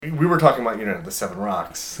we were talking about, the 7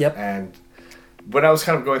 Rocks. Yep. And when I was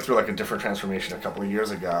kind of going through like a different transformation a couple of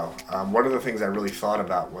years ago, one of the things I really thought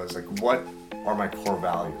about was like, what are my core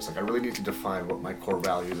values? Like, I really need to define what my core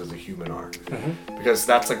values as a human are, because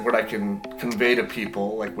that's like what I can convey to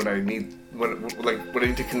people. Like, what I need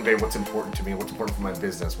to convey, what's important to me, what's important for my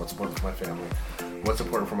business, what's important for my family, what's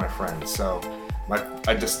important for my friends. So,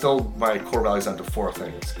 I distilled my core values down to 4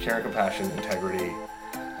 things: care and compassion, integrity,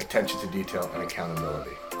 attention to detail, and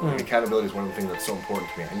accountability. And accountability is one of the things that's so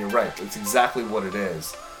important to me. And you're right, it's exactly what it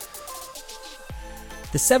is.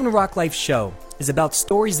 The 7 Rock Life Show is about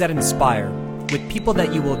stories that inspire, with people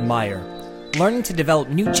that you will admire, learning to develop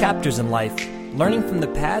new chapters in life, learning from the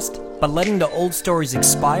past, but letting the old stories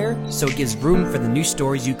expire so it gives room for the new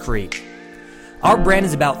stories you create. Our brand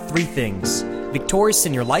is about 3 things: victorious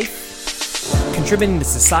in your life, contributing to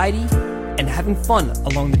society, and having fun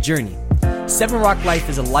along the journey. 7 Rock Life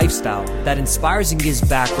is a lifestyle that inspires and gives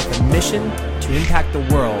back with a mission to impact the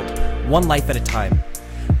world, one life at a time.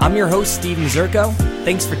 I'm your host, Steven Zerko.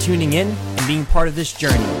 Thanks for tuning in and being part of this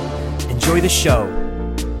journey. Enjoy the show.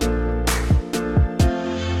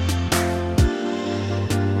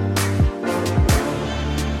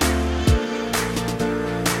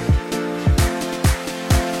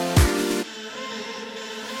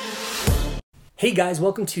 Hey guys,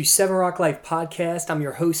 welcome to 7 Rock Life Podcast. I'm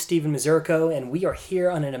your host, Steven Mazurko, and we are here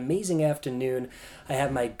on an amazing afternoon. I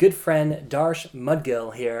have my good friend, Darsh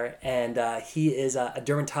Mudgil here, and he is a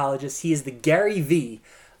dermatologist. He is the Gary Vee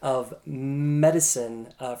of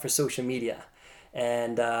medicine for social media.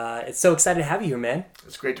 And it's so excited to have you here, man.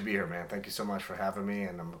 It's great to be here, man. Thank you so much for having me,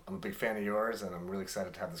 and I'm a big fan of yours, and I'm really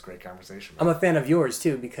excited to have this great conversation, man. I'm a fan of yours,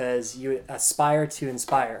 too, because you aspire to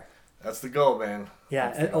inspire. That's the goal, man. Yeah.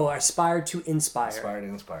 Aspire to inspire. Aspire to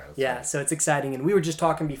inspire. Yeah. Right. So it's exciting, and we were just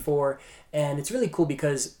talking before, and it's really cool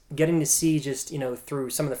because getting to see just through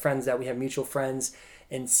some of the friends that we have, mutual friends,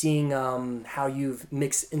 and seeing how you've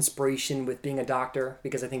mixed inspiration with being a doctor,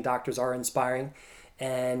 because I think doctors are inspiring,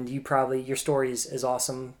 and your story is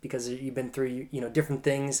awesome because you've been through different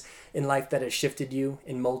things in life that has shifted you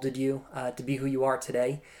and molded you to be who you are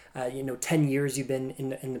today. 10 years you've been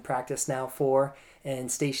in the practice now for,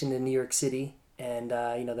 and stationed in New York City, and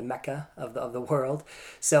the Mecca of the world.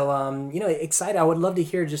 So excited. I would love to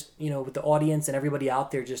hear just with the audience and everybody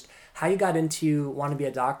out there just how you got into wanting to be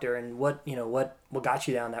a doctor and what got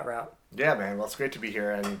you down that route. Yeah, man. Well, it's great to be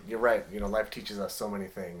here, and you're right. Life teaches us so many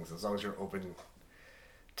things as long as you're open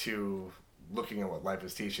to looking at what life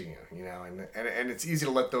is teaching you. And it's easy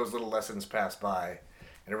to let those little lessons pass by,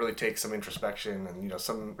 and it really takes some introspection and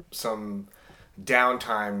some down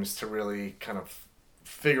times to really kind of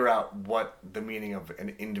figure out what the meaning of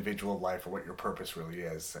an individual life or what your purpose really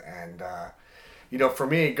is. And for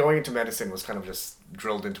me, going into medicine was kind of just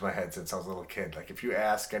drilled into my head since I was a little kid. Like, if you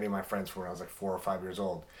ask any of my friends from when I was like 4 or 5 years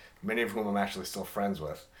old, many of whom I'm actually still friends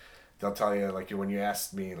with, they'll tell you, like, when you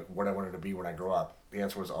asked me like what I wanted to be when I grew up, the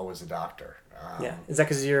answer was always a doctor. Yeah. Is that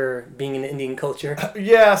because you're being in the Indian culture?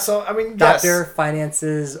 Yeah. So, I mean, doctor, yes.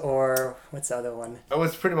 Finances, or what's the other one? Oh,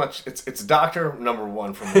 it's pretty much, it's doctor number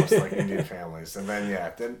 1 for most like Indian families. And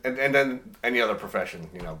then, and then any other profession,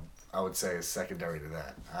 I would say is secondary to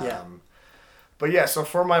that. Yeah. But yeah, so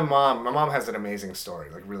for my mom has an amazing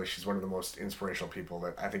story. Like, really, she's one of the most inspirational people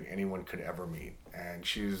that I think anyone could ever meet. And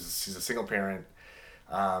she's a single parent.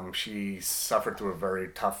 She suffered through a very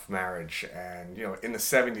tough marriage, and in the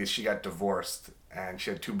 70s she got divorced, and she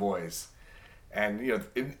had 2 boys. And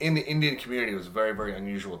in the Indian community, it was very, very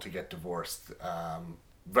unusual to get divorced.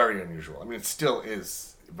 Very unusual. I mean, it still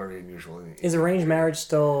is very unusual. Is arranged marriage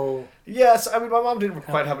still? Yes. I mean, my mom didn't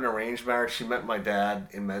quite have an arranged marriage. She met my dad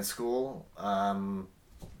in med school.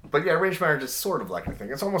 But yeah, arranged marriage is sort of like a thing.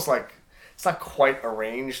 It's almost like, it's not quite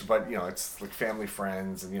arranged, but it's like family,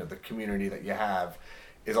 friends, and the community that you have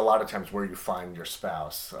is a lot of times where you find your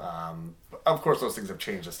spouse. Of course, those things have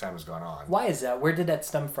changed as time has gone on. Why is that? Where did that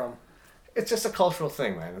stem from? It's just a cultural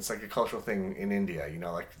thing, man. It's like a cultural thing in India.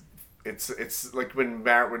 Like, it's like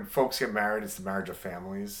when folks get married, it's the marriage of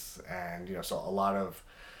families, and so a lot of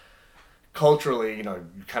culturally, you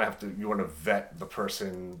kind of you want to vet the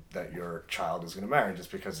person that your child is going to marry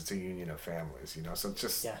just because it's a union of families. So it's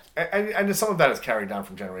just and some of that is carried down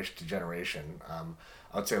from generation to generation.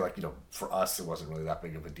 I would say, like, for us, it wasn't really that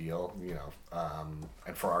big of a deal,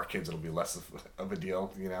 and for our kids, it'll be less of a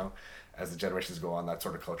deal, as the generations go on, that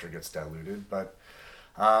sort of culture gets diluted. But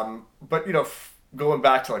going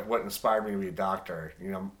back to, like, what inspired me to be a doctor,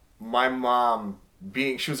 my mom,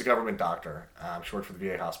 she was a government doctor. She worked for the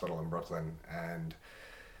VA hospital in Brooklyn, and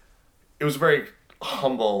it was a very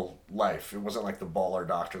humble life. It wasn't like the baller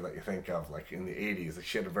doctor that you think of, like in the 80s. Like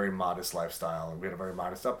she had a very modest lifestyle, and we had a very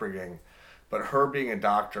modest upbringing. But her being a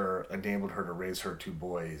doctor enabled her to raise her two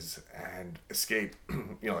boys and escape,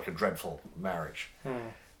 like a dreadful marriage.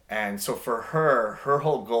 And so for her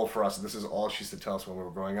whole goal for us, and this is all she used to tell us when we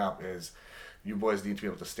were growing up, is you boys need to be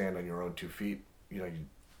able to stand on your own 2 feet. You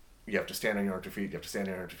have to stand on your own 2 feet. You have to stand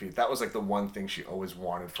on your own 2 feet. That was like the one thing she always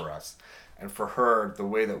wanted for us. And for her, the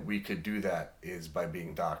way that we could do that is by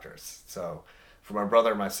being doctors. So for my brother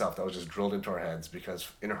and myself, that was just drilled into our heads because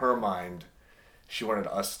in her mind, she wanted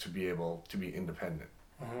us to be able to be independent.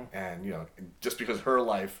 And, just because her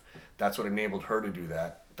life, that's what enabled her to do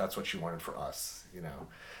that. That's what she wanted for us, And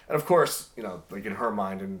of course, like in her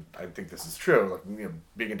mind, and I think this is true, like,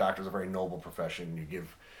 being a doctor is a very noble profession. You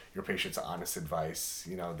give your patients honest advice.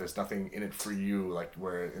 There's nothing in it for you, like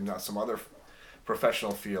where in some other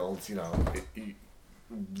professional fields,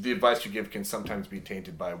 the advice you give can sometimes be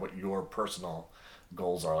tainted by what your personal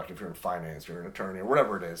goals are. Like if you're in finance, you're an attorney, or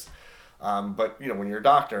whatever it is. But when you're a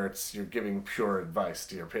doctor, you're giving pure advice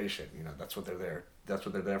to your patient. That's what they're there. That's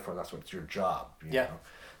what they're there for. That's what's your job. You know?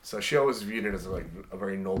 So she always viewed it as a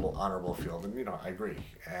very noble, honorable field, and I agree.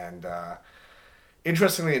 And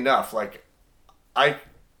interestingly enough, like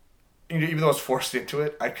even though I was forced into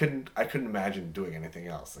it, I couldn't imagine doing anything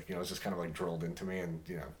else. Like it was just kind of like drilled into me, and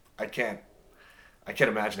I can't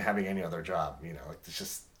imagine having any other job. Like it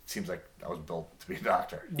just seems like I was built to be a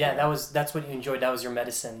doctor. Yeah, that's what you enjoyed. That was your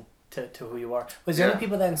medicine to who you are. Was there any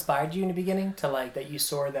people that inspired you in the beginning to like that you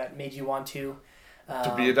saw that made you want to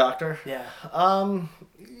be a doctor? Yeah.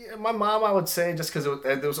 My mom, I would say, just because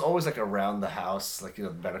there was always like around the house, like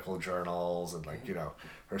medical journals and like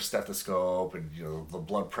her stethoscope and the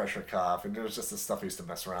blood pressure cuff, and there was just the stuff I used to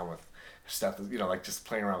mess around with. Like just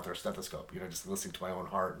playing around with her stethoscope, just listening to my own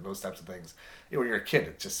heart and those types of things. When you're a kid,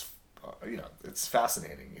 it just it's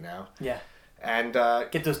fascinating, Yeah. And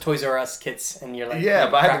get those Toys R Us kits, and you're like,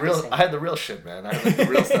 but I had the real shit, man. I had like the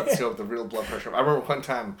real stethoscope, the real blood pressure. I remember one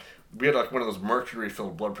time we had like one of those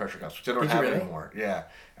mercury-filled blood pressure cuffs, which I don't have anymore. Yeah,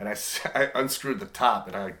 and I unscrewed the top,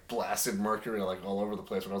 and I like blasted mercury like all over the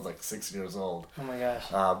place when I was like 6 years old. Oh my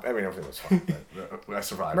gosh. I mean, everything was fine, but I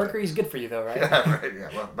survived. Mercury's good for you, though, right? Yeah, right. Yeah,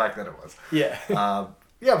 well, back then it was. Yeah.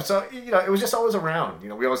 So it was just always around.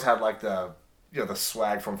 We always had like the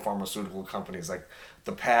swag from pharmaceutical companies, like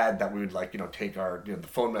the pad that we would like take our the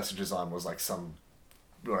phone messages on was like some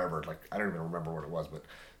whatever, like I don't even remember what it was, but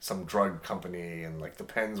some drug company, and like the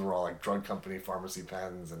pens were all like drug company pharmacy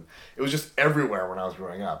pens, and it was just everywhere when I was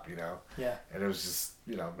growing up, Yeah. And it was just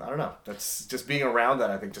I don't know, that's just being around that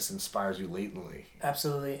I think just inspires you latently.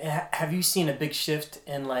 Absolutely. Have you seen a big shift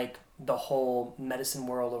in like the whole medicine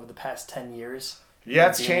world over the past 10 years? Yeah,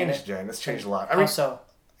 it's changed, Jen. It's changed a lot. I mean, so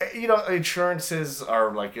insurances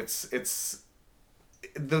are like it's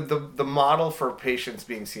the model for patients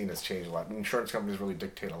being seen has changed a lot. Insurance companies really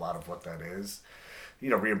dictate a lot of what that is.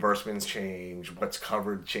 Reimbursements change, what's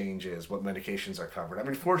covered changes, what medications are covered. I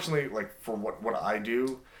mean, fortunately, like for what I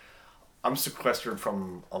do, I'm sequestered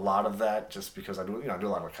from a lot of that just because I do a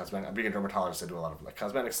lot of cosmetic. Being a dermatologist, I do a lot of like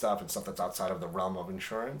cosmetic stuff and stuff that's outside of the realm of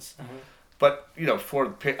insurance. Mm-hmm. But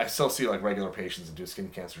I still see like regular patients and do skin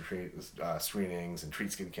cancer screenings and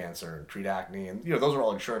treat skin cancer and treat acne, and those are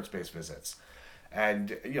all insurance-based visits.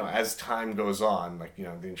 And as time goes on, like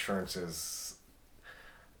the insurance is,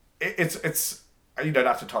 it's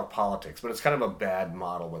not to talk politics, but it's kind of a bad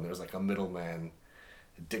model when there's like a middleman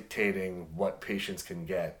dictating what patients can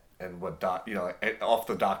get and what off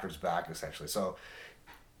the doctor's back essentially. So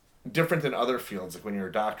different than other fields, like when you're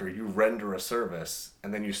a doctor, you render a service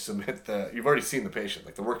and then you submit you've already seen the patient,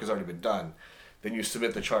 like the work has already been done. Then you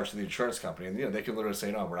submit the charge to the insurance company, and they can literally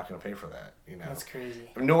say, no, we're not going to pay for that. That's crazy.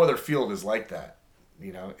 No other field is like that.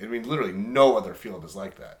 I mean, literally no other field is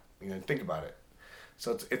like that. Think about it.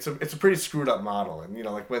 So it's a pretty screwed up model. And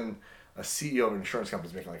like when a CEO of an insurance company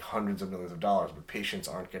is making like hundreds of millions of dollars, but patients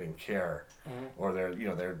aren't getting care, mm-hmm. or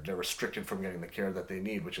they're restricted from getting the care that they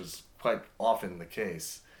need, which is quite often the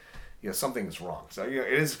case. Something's wrong. So it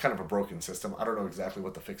is kind of a broken system. I don't know exactly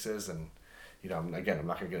what the fix is, and again, I'm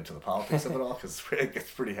not going to get into the politics of it all because it gets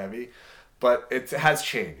pretty heavy, but it has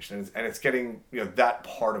changed, and it's getting that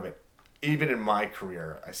part of it. Even in my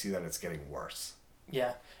career, I see that it's getting worse.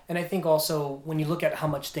 Yeah, and I think also when you look at how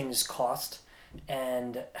much things cost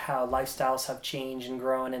and how lifestyles have changed and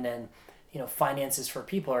grown, and then finances for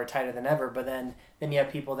people are tighter than ever. But then you have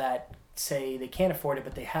people that say they can't afford it,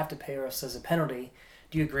 but they have to pay us as a penalty.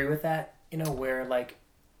 Do you agree with that? Where like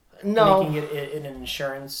no, making it an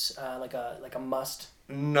insurance like a must.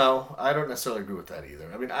 No, I don't necessarily agree with that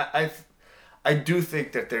either. I mean, I do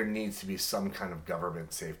think that there needs to be some kind of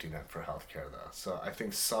government safety net for healthcare, though. So I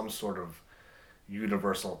think some sort of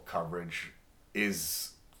universal coverage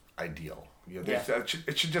is ideal.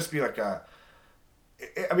 It should just be like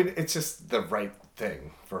I mean, it's just the right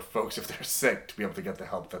thing for folks if they're sick to be able to get the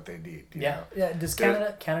help that they need. You know? Yeah. Does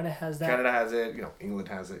Canada has that? Canada has it. England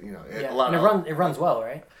has it. It runs well,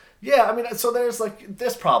 right? Yeah, I mean, so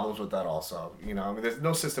there's problems with that also. I mean, there's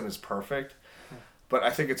no system is perfect, but I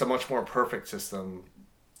think it's a much more perfect system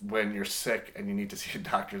when you're sick and you need to see a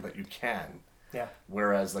doctor that you can. Yeah.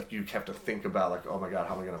 Whereas you have to think about oh my God,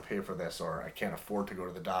 how am I going to pay for this, or I can't afford to go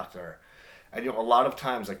to the doctor. And a lot of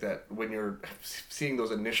times that when you're seeing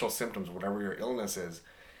those initial symptoms, whatever your illness is,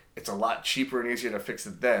 it's a lot cheaper and easier to fix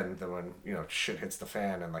it then than when shit hits the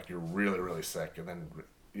fan and you're really, really sick, and then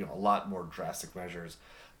a lot more drastic measures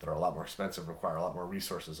that are a lot more expensive require a lot more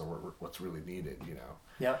resources or what's really needed.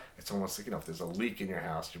 Yeah. It's almost like if there's a leak in your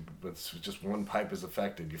house, it's just one pipe is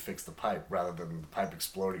affected, you fix the pipe rather than the pipe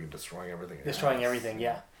exploding and destroying everything. Destroying everything,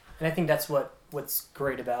 yeah. And I think that's what's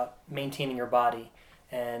great about maintaining your body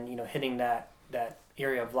and hitting that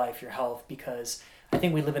area of life, your health, because I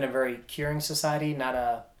think we live in a very curing society, not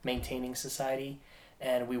a maintaining society,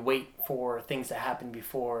 and we wait for things to happen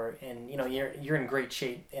before. And you're in great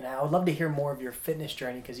shape, and I would love to hear more of your fitness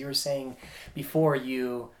journey, because you were saying before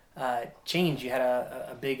you changed, you had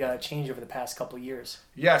a big change over the past couple of years.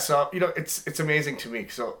 Yeah, so it's amazing to me.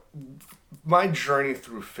 So my journey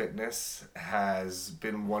through fitness has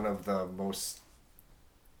been one of the most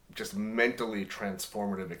just mentally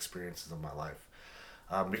transformative experiences of my life.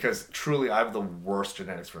 Because truly, I have the worst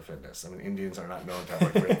genetics for fitness. I mean, Indians are not known to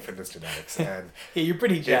have great fitness genetics. And yeah, you're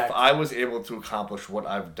pretty jacked. If I was able to accomplish what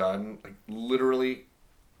I've done, literally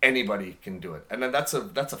anybody can do it. And then that's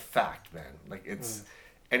a fact, man. It's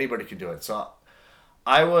anybody can do it. So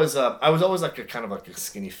I was always a kind of a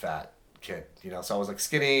skinny fat kid, So I was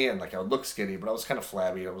skinny and I would look skinny, but I was kind of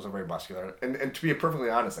flabby. I wasn't very muscular. And to be perfectly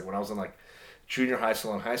honest, when I was in junior high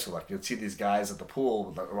school and high school, you'd see these guys at the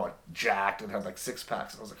pool that were jacked and had six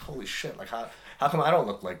packs, and I was holy shit, how come I don't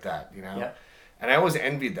look like that, Yeah. And I always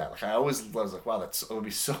envied that. I was wow, it would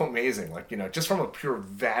be so amazing, just from a pure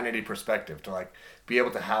vanity perspective to be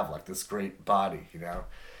able to have this great body,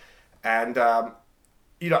 and I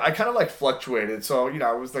kind of fluctuated. So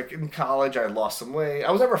I was in college, I lost some weight.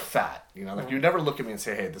 I was never fat, you never look at me and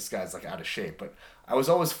say, hey, this guy's out of shape, but I was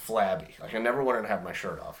always flabby. I never wanted to have my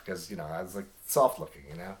shirt off because I was soft looking,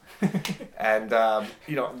 and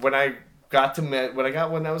when I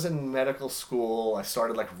was in medical school, I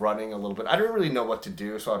started running a little bit. I didn't really know what to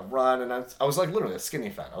do, so I'd run, and I was literally a skinny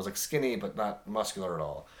fat. I was skinny but not muscular at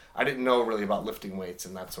all. I didn't know really about lifting weights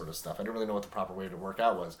and that sort of stuff. I didn't really know what the proper way to work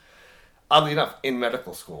out was. Oddly enough, in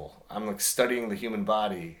medical school, I'm studying the human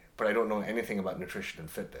body, but I don't know anything about nutrition and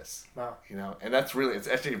fitness. Wow. And that's really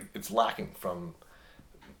it's lacking from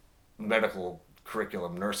medical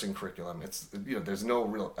curriculum, nursing curriculum. It's there's no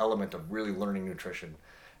real element of really learning nutrition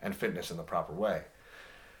and fitness in the proper way.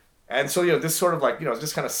 And so this sort of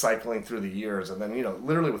just kind of cycling through the years, and then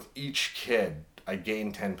literally with each kid I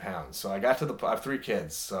gained 10 pounds. So I got to I have 3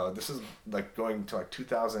 kids. So this is going to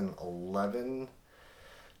 2011,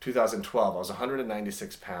 2012. I was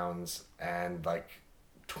 196 pounds and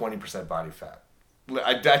 20% body fat.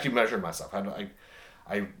 I actually measured myself. I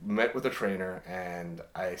met with a trainer and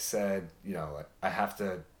I said, I have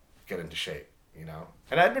to get into shape,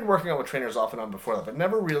 And I'd been working out with trainers off and on before that, but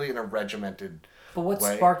never really in a regimented But what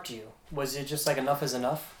way. sparked you? Was it just enough is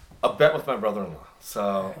enough? A bet with my brother-in-law.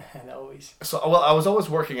 So, always. I was always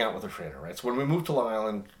working out with a trainer, right? So when we moved to Long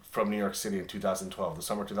Island from New York City in 2012, the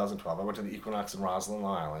summer 2012, I went to the Equinox in Roslyn,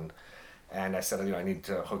 Long Island, and I said, I need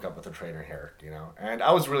to hook up with a trainer here, And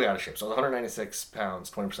I was really out of shape. So I was 196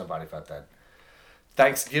 pounds, 20% body fat then.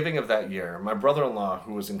 Thanksgiving of that year, my brother-in-law,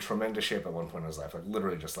 who was in tremendous shape at one point in his life,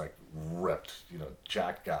 literally just ripped,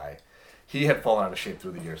 jacked guy, he had fallen out of shape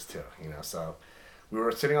through the years too, So we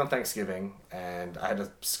were sitting on Thanksgiving, and I had a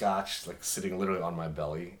scotch sitting literally on my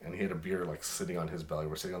belly, and he had a beer sitting on his belly.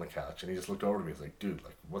 We're sitting on the couch, and he just looked over to me. He's like, "Dude,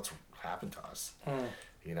 what's happened to us?"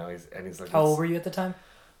 He's like, "How old were you at the time?"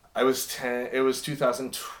 I was 10. It was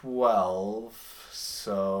 2012,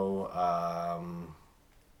 so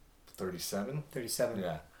 37. 37.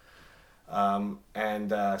 Yeah.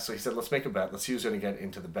 So he said, let's make a bet. Let's see who's going to get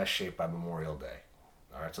into the best shape by Memorial Day.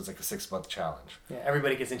 All right, so it's a 6-month challenge. Yeah,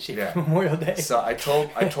 everybody gets in shape for Memorial Day. So I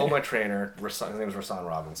told my trainer, his name is Rasan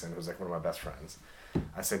Robinson, who's one of my best friends.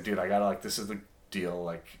 I said, dude, I gotta this is the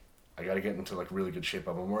deal. I gotta get into really good shape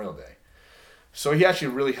by Memorial Day. So he actually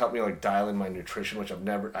really helped me like dial in my nutrition, which I'd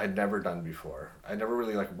never done before. I never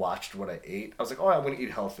really like watched what I ate. I was like, oh, I'm going to eat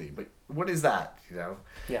healthy, but what is that? You know?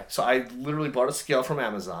 Yeah. So I literally bought a scale from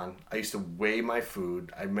Amazon. I used to weigh my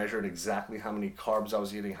food. I measured exactly how many carbs I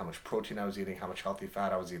was eating, how much protein I was eating, how much healthy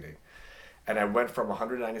fat I was eating. And I went from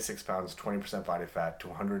 196 pounds, 20% body fat, to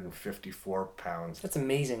 154 pounds. That's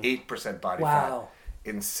amazing. 8% body Wow. fat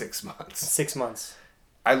in 6 months. 6 months.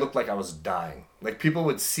 I looked like I was dying. Like, people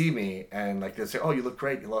would see me and, like, they'd say, oh, you look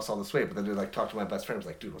great, you lost all this weight. But then they'd, like, talk to my best friend. I was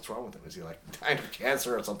like, dude, what's wrong with him? Is he, like, dying of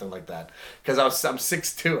cancer or something like that? Because I'm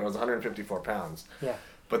 6'2", and I was 154 pounds. Yeah.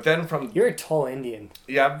 But then from... You're a tall Indian.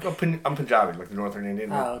 Yeah, I'm Punjabi, like the northern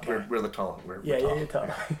Indian. Oh, okay. We're the tall. We're Yeah, tall. you're tall.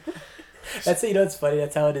 That's, you know, it's funny.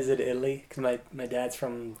 That's how it is in Italy. Because my dad's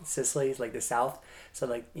from Sicily, it's like the south. So,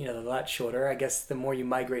 like, you know, they're a lot shorter. I guess the more you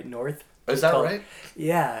migrate north. Is that right?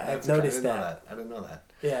 Yeah, I've noticed that. I didn't know that.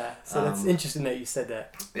 Yeah, so that's interesting that you said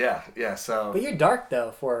that. Yeah, so... But you're dark,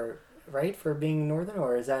 though, for being northern,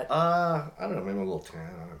 or is that... I don't know, maybe a little tan,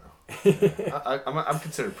 I don't know. I'm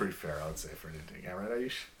considered pretty fair, I would say, for an Indian guy, right,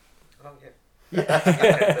 Ayush? Oh, yeah.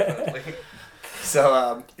 Definitely.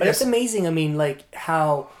 So, But it's amazing, I mean, like,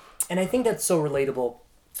 how... And I think that's so relatable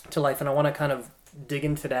to life, and I want to kind of dig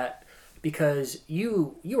into that, because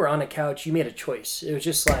you were on a couch, you made a choice. It was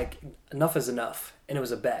just like, enough is enough, and it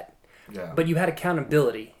was a bet. Yeah. But you had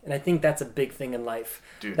accountability, and I think that's a big thing in life.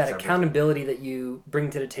 Dude, that accountability that you bring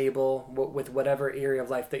to the table with whatever area of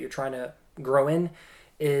life that you're trying to grow in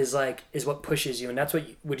is what pushes you, and that's what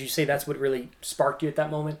would you say that's what really sparked you at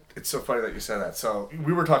that moment? It's so funny that you said that. So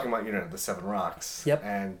we were talking about, the 7 rocks. Yep.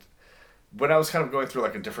 And when I was kind of going through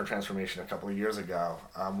like a different transformation a couple of years ago,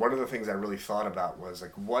 one of the things I really thought about was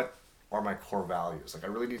like, what are my core values? Like, I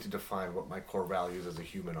really need to define what my core values as a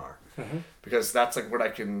human are, because that's like what I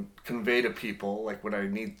can convey to people. Like, what I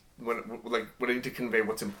need to convey,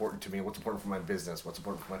 what's important to me, what's important for my business, what's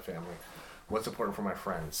important for my family, what's important for my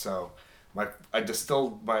friends. So, I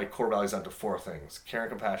distilled my core values down to 4 things: care and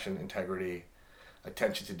compassion, integrity,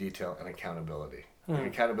 attention to detail, and accountability. And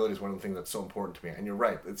accountability is one of the things that's so important to me. And you're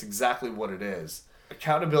right; it's exactly what it is.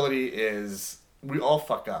 Accountability is. We all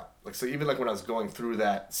fuck up. Like, so even like when I was going through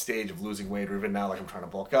that stage of losing weight, or even now, like I'm trying to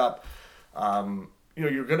bulk up,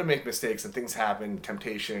 you're going to make mistakes and things happen,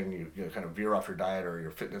 temptation, you kind of veer off your diet or your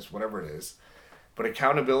fitness, whatever it is. But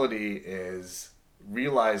accountability is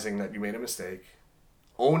realizing that you made a mistake,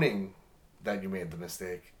 owning that you made the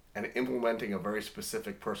mistake, and implementing a very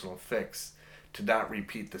specific personal fix to not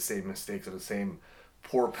repeat the same mistakes or the same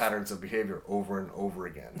poor patterns of behavior over and over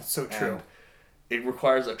again. That's so true. And it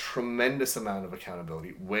requires a tremendous amount of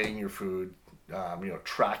accountability, weighing your food,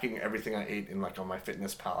 tracking everything I ate on my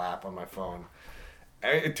FitnessPal app on my phone.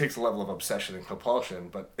 And it takes a level of obsession and compulsion,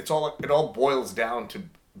 but it all boils down to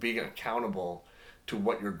being accountable to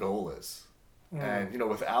what your goal is. And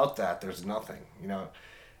without that, there's nothing.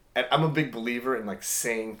 And I'm a big believer in like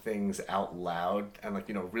saying things out loud and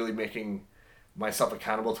like really making myself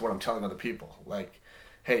accountable to what I'm telling other people. Like,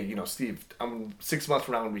 hey, Steve, I'm 6 months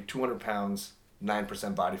from now I'm gonna be 200 pounds.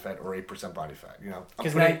 9% body fat or 8% body fat,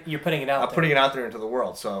 Because now you're putting it out there. I'm putting it out there into the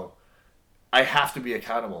world, so I have to be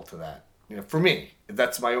accountable to that. For me,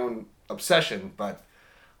 that's my own obsession, but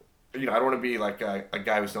I don't want to be like a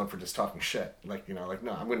guy who's known for just talking shit. No,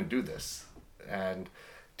 I'm going to do this, and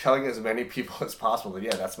telling as many people as possible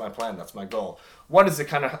that that's my plan, that's my goal. One is to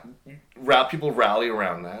kind of people rally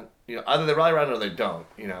around that. Either they rally around it or they don't.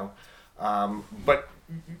 But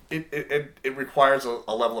it requires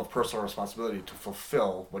a level of personal responsibility to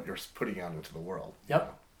fulfill what you're putting out into the world.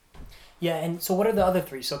 Yep. Yeah, and so what are the other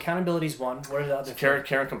 3? So accountability is one. What are the other 3?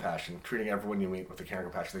 Care and compassion, treating everyone you meet with the care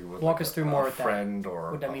and compassion that you would walk us through more with that. A friend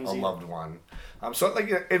or what that means a loved one.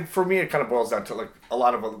 For me, it kind of boils down to like a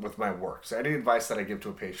lot of it with my work. So any advice that I give to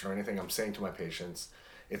a patient or anything I'm saying to my patients,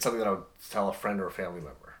 it's something that I would tell a friend or a family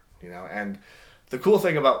member. And the cool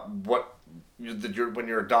thing about when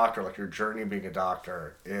you're a doctor, like your journey being a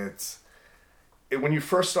doctor, when you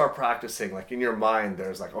first start practicing, like in your mind,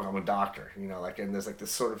 there's like, oh, I'm a doctor, and there's like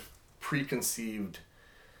this sort of preconceived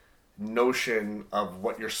notion of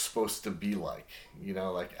what you're supposed to be like,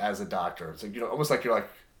 like as a doctor. It's like, almost like you're like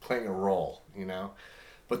playing a role,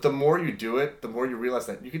 But the more you do it, the more you realize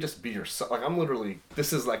that you can just be yourself. Like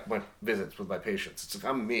this is like my visits with my patients. It's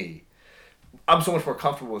like, I'm me. I'm so much more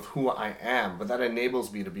comfortable with who I am, but that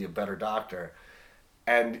enables me to be a better doctor.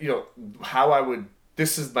 And,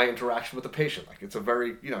 this is my interaction with the patient. Like, it's a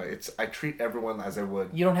very, I treat everyone as I would.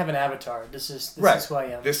 You don't have an avatar. This is who I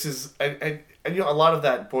am. This is, and a lot of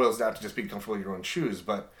that boils down to just being comfortable in your own shoes.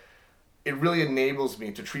 But it really enables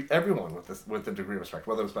me to treat everyone with a degree of respect,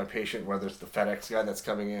 whether it's my patient, whether it's the FedEx guy that's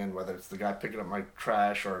coming in, whether it's the guy picking up my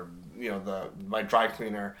trash, or my dry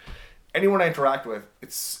cleaner. Anyone I interact with,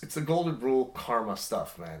 it's the golden rule karma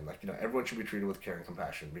stuff, man. Like, everyone should be treated with care and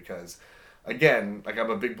compassion, because again, like, I'm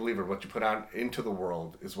a big believer, what you put out into the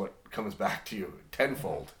world is what comes back to you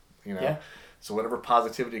tenfold, Yeah. So whatever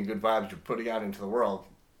positivity and good vibes you're putting out into the world,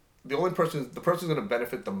 the person who's going to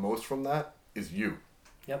benefit the most from that is you.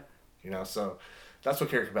 Yep. So that's what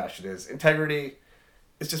care and compassion is. Integrity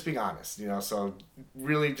is just being honest, so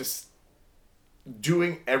really just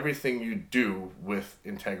doing everything you do with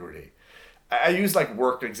integrity. I use like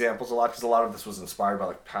work examples a lot, because a lot of this was inspired by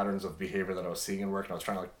like patterns of behavior that I was seeing in work, and I was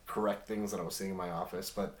trying to like correct things that I was seeing in my office.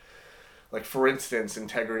 But like, for instance,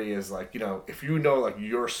 integrity is like, if like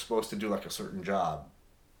you're supposed to do like a certain job,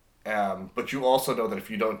 but you also know that if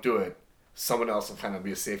you don't do it, someone else will kind of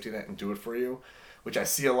be a safety net and do it for you, which I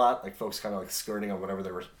see a lot, like folks kind of like skirting on whatever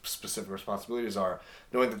their specific responsibilities are,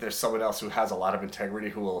 knowing that there's someone else who has a lot of integrity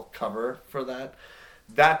who will cover for that.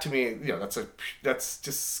 That to me, that's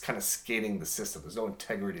just kind of skating the system. There's no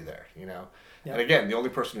integrity there, Yep. And again, the only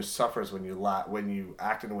person who suffers when you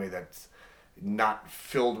act in a way that's not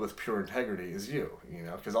filled with pure integrity is you,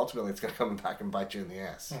 because ultimately it's going to come back and bite you in the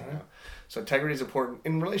ass, So integrity is important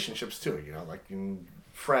in relationships too, like in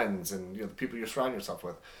friends and the people you surround yourself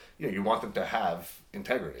with. You want them to have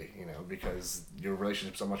integrity, because your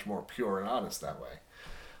relationships are much more pure and honest that way.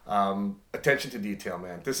 Attention to detail,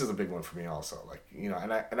 man. This is a big one for me also. Like,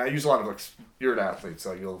 and I use a lot of, like, you're an athlete,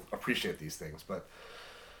 so you'll appreciate these things, but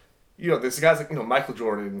there's guys like, Michael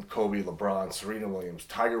Jordan, Kobe, LeBron, Serena Williams,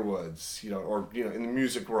 Tiger Woods, or, in the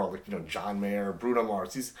music world, like, John Mayer, Bruno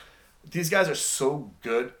Mars. These guys are so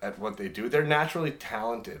good at what they do. They're naturally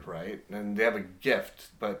talented, right? And they have a gift,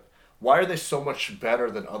 but why are they so much better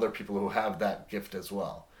than other people who have that gift as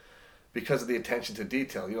well? Because of the attention to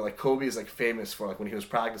detail. Like Kobe is like famous for, like, when he was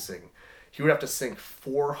practicing, he would have to sink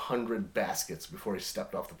 400 baskets before he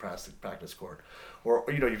stepped off the practice court. Or,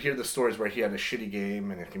 you hear the stories where he had a shitty game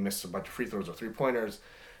and he missed a bunch of free throws or 3-pointers.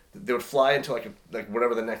 They would fly into like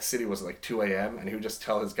whatever the next city was at like 2 a.m. and he would just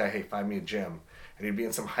tell his guy, hey, find me a gym. And he'd be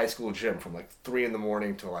in some high school gym from like 3 in the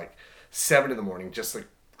morning to like 7 in the morning, just like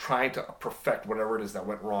trying to perfect whatever it is that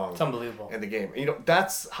went wrong. It's unbelievable. In the game. And,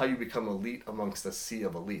 that's how you become elite amongst the sea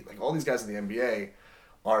of elite. Like, all these guys in the NBA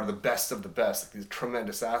are the best of the best, like these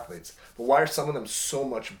tremendous athletes. But why are some of them so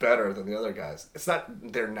much better than the other guys? It's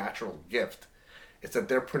not their natural gift. It's that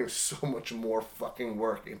they're putting so much more fucking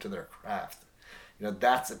work into their craft.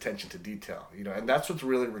 That's attention to detail. And that's what's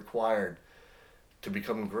really required to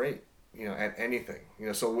become great, at anything.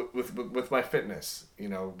 So with my fitness,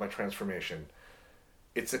 my transformation,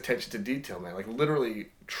 it's attention to detail, man. Like, literally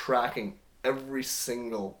tracking every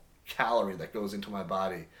single calorie that goes into my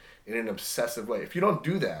body in an obsessive way. If you don't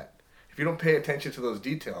do that, if you don't pay attention to those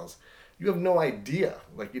details, you have no idea,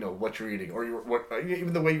 like, what you're eating, or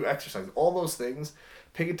even the way you exercise. All those things,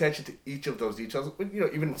 paying attention to each of those details.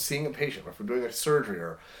 Even seeing a patient, if we're doing a surgery,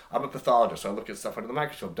 or I'm a pathologist, so I look at stuff under the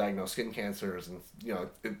microscope, diagnose skin cancers, and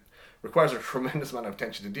it requires a tremendous amount of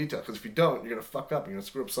attention to detail. Because if you don't, you're gonna fuck up. You're gonna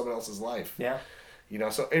screw up someone else's life. Yeah.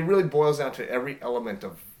 So it really boils down to every element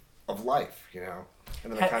of life.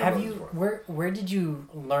 And then have you where did you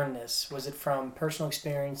learn this? Was it from personal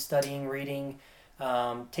experience, studying, reading?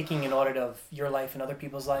 Taking an audit of your life and other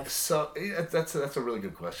people's life? So that's a really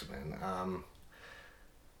good question, man.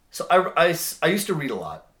 So I used to read a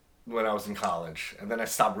lot when I was in college, and then I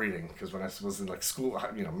stopped reading because when I was in like school,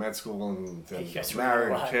 med school, and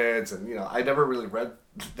married and kids, and I never really read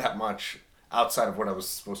that much outside of what I was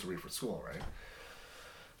supposed to read for school, right?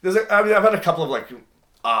 I've had a couple of like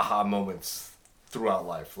aha moments throughout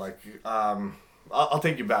life. Like, I'll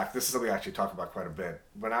take you back. This is something I actually talk about quite a bit.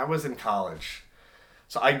 When I was in college.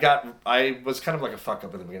 So I was kind of like a fuck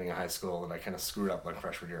up in the beginning of high school, and I kind of screwed up my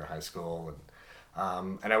freshman year of high school,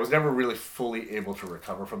 and I was never really fully able to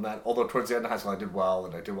recover from that. Although towards the end of high school I did well,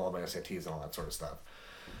 and I did well on my SATs and all that sort of stuff.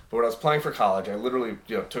 But when I was applying for college, I literally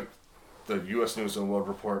took the U.S. News and World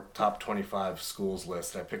Report top 25 schools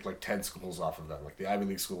list, and I picked like 10 schools off of them, like the Ivy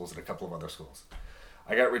League schools and a couple of other schools.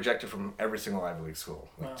 I got rejected from every single Ivy League school,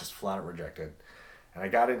 like just flat out rejected. And I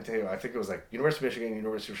got into, I think it was like University of Michigan,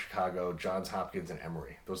 University of Chicago, Johns Hopkins, and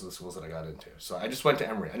Emory. Those are the schools that I got into. So I just went to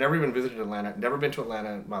Emory. I never even visited Atlanta. Never been to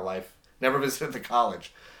Atlanta in my life. Never visited the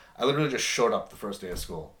college. I literally just showed up the first day of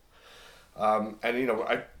school. And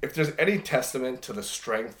if there's any testament to the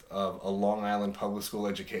strength of a Long Island public school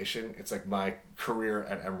education, it's like my career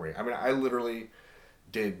at Emory. I mean, I literally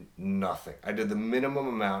did nothing. I did the minimum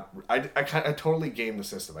amount. I totally gamed the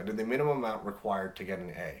system. I did the minimum amount required to get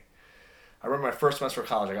an A. I remember my first semester of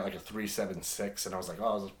college, I got like a 3.76, and I was like, oh,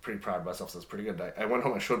 I was pretty proud of myself, so it's pretty good. I went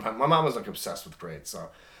home and showed my mom was like obsessed with grades, so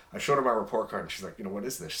I showed her my report card, and she's like, what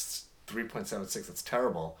is this? 3.76, that's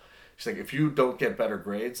terrible. She's like, if you don't get better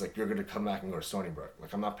grades, like, you're going to come back and go to Stony Brook.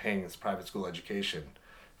 Like, I'm not paying this private school education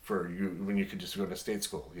for you when you could just go to state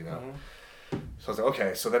school, So I was like,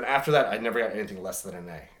 okay. So then after that, I never got anything less than an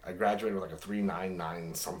A. I graduated with like a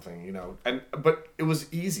 3.99 something, but it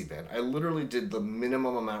was easy, man. I literally did the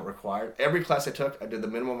minimum amount required. Every class I took, I did the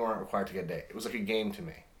minimum amount required to get an A. It was like a game to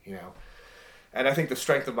me, And I think the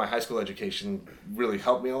strength of my high school education really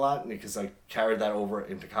helped me a lot because I carried that over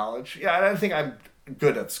into college. Yeah, and I think I'm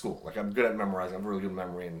good at school. Like, I'm good at memorizing. I have really good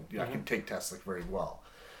memory, and I can take tests like very well.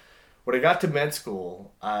 When I got to med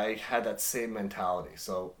school, I had that same mentality.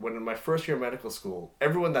 So when in my first year of medical school,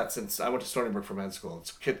 everyone that since I went to Stony Brook for med school,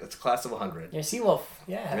 it's a class of 100. Yeah, Seawolf.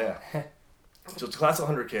 Yeah. Yeah. So it's a class of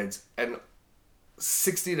 100 kids, and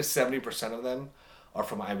 60 to 70% of them are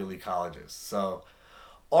from Ivy League colleges. So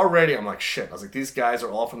already I'm like, shit. I was like, these guys are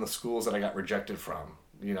all from the schools that I got rejected from,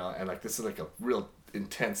 and like this is like a real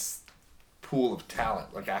intense pool of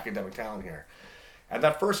talent, like academic talent here. And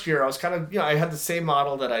that first year, I was kind of, I had the same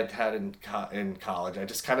model that I'd had in college. I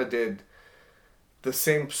just kind of did the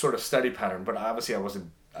same sort of study pattern, but obviously I wasn't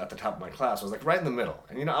at the top of my class. I was like right in the middle.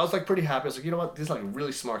 And, I was like pretty happy. I was like, you know what, these are like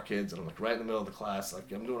really smart kids. And I'm like right in the middle of the class. Like,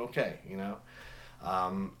 I'm doing okay,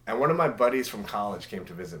 And one of my buddies from college came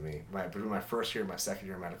to visit me between my first year and my second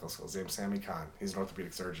year of medical school. His name's Sammy Khan. He's an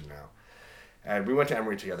orthopedic surgeon now. And we went to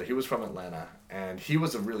Emory together. He was from Atlanta, and he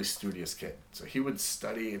was a really studious kid. So he would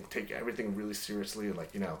study and take everything really seriously.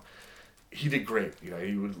 Like, he did great. He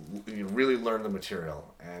would really learn the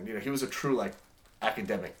material. And, he was a true, like,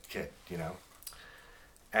 academic kid,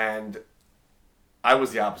 And I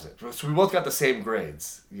was the opposite. So we both got the same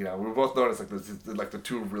grades, We were both known as, like the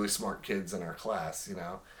two really smart kids in our class,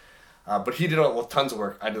 But he did tons of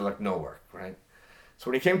work. I did, like, no work, right? So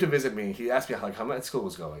when he came to visit me, he asked me how med school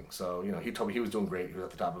was going. So, he told me he was doing great. He was at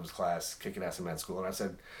the top of his class, kicking ass in med school. And I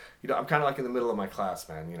said, I'm kind of like in the middle of my class,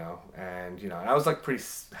 man, And, and I was like pretty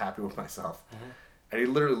happy with myself. Mm-hmm. And he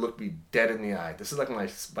literally looked me dead in the eye. This is like my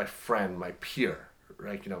friend, my peer,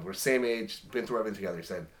 right? We're same age, been through everything together. He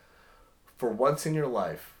said, for once in your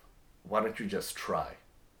life, why don't you just try?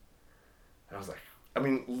 And I was like,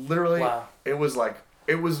 literally, wow. It was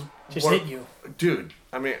just hit you. Dude,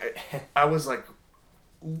 I was like,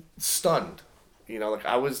 stunned, like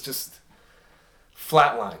I was just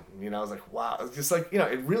flatline, I was like, wow, it's just like,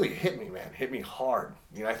 it really hit me, man, hit me hard,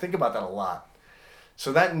 I think about that a lot.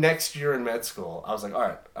 So that next year in med school, I was like, all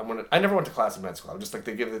right, I never went to class in med school. I was just like,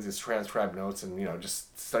 they give these transcribed notes and,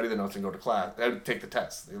 just study the notes and go to class. I would take the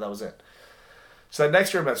test. That was it. So that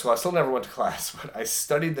next year in med school, I still never went to class, but I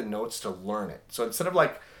studied the notes to learn it. So instead of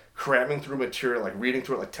like cramming through material, like reading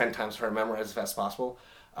through it like 10 times to try to memorize as fast as possible,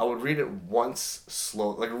 I would read it once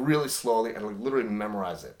slowly, like really slowly, and like literally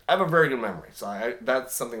memorize it. I have a very good memory, so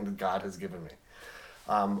that's something that God has given me.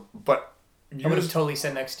 But I would have totally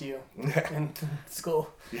sat next to you in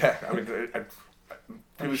school. Yeah, Are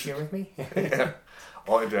you here with me? Yeah,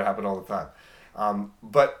 it happened all the time.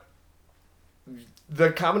 But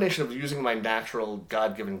the combination of using my natural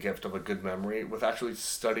God-given gift of a good memory with actually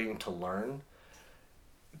studying to learn,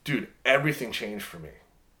 dude, everything changed for me,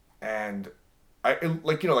 and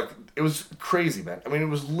it was crazy, man. It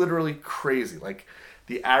was literally crazy. Like,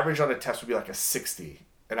 the average on a test would be like a 60,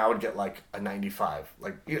 and I would get like a 95.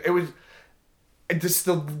 Like, it was, just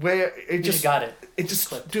the way it just got it. It just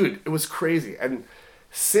clipped. Dude, it was crazy. And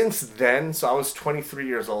since then, so I was 23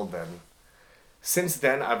 years old then. Since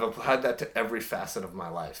then, I've applied that to every facet of my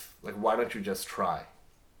life. Like, why don't you just try?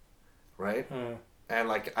 Right? And,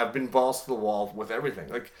 like, I've been balls to the wall with everything.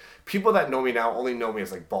 Like, people that know me now only know me as,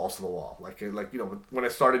 like, balls to the wall. Like when I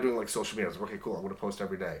started doing, like, social media, I was like, okay, cool, I'm going to post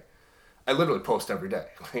every day. I literally post every day.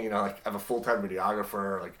 Like, I have a full-time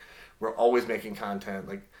videographer. Like, we're always making content.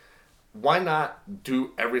 Like, why not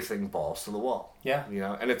do everything balls to the wall? Yeah.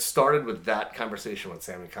 And it started with that conversation with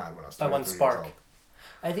Sammy Khan when I was 23 that one spark. years old.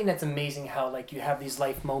 I think that's amazing how, like, you have these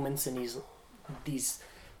life moments and these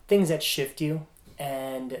things that shift you,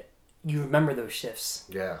 and you remember those shifts.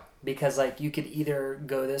 Yeah. Because, like, you could either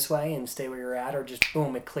go this way and stay where you're at, or just,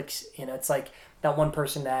 boom, it clicks. It's like that one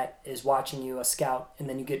person that is watching you, a scout, and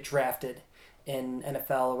then you get drafted in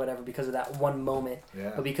NFL or whatever because of that one moment.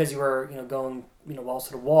 Yeah. But because you were, going, walls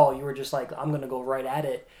to the wall, you were just like, I'm going to go right at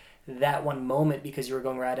it. That one moment, because you were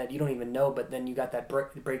going right at it, you don't even know, but then you got that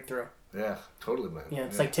breakthrough. Yeah, totally, man.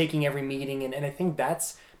 It's like taking every meeting, and I think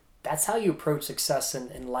that's how you approach success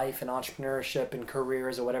in life and entrepreneurship and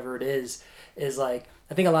careers or whatever it is like,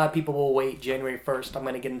 I think a lot of people will wait January 1st, I'm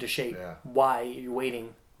going to get into shape. Yeah. Why are you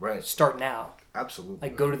waiting? Right. Start now. Absolutely.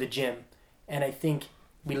 Like, go to the gym. And I think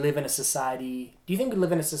we live in a society... Do you think we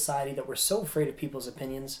live in a society that we're so afraid of people's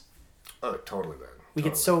opinions? Oh, totally, man. We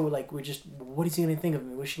get so, like, we're just... What is he going to think of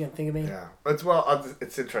me? What's she going to think of me? Yeah.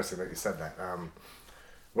 It's interesting that you said that.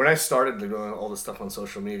 When I started doing all this stuff on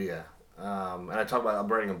social media, and I talk about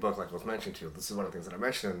I'm writing a book like I was mentioned to you. This is one of the things that I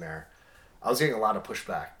mentioned in there. I was getting a lot of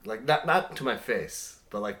pushback. Like, not to my face,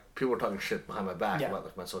 but, like, people were talking shit behind my back about,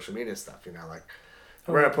 like, my social media stuff, you know, like...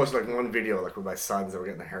 I posted like one video like with my sons that were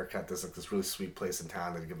getting a haircut. There's like this really sweet place in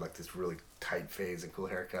town that give like this really tight fades and cool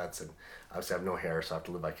haircuts, and obviously I have no hair, so I have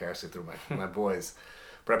to live vicariously through my boys.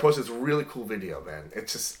 But I posted this really cool video, man.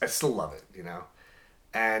 It's just I still love it, you know.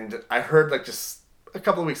 And I heard like just a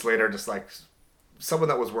couple of weeks later, just like someone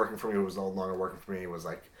that was working for me who was no longer working for me was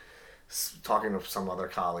like talking to some other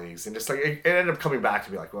colleagues, and just like it ended up coming back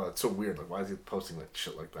to be like, well, it's so weird. Like, why is he posting like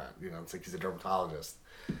shit like that? You know, it's like he's a dermatologist.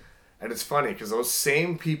 And it's funny because those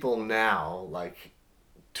same people now, like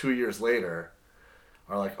 2 years later,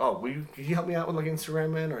 are like, "Oh, can you help me out with like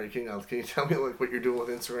Instagram, man? Or can you tell me like what you're doing with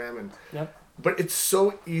Instagram?" And but it's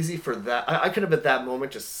so easy for that. I could have at that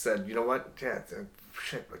moment just said, "You know what? Yeah,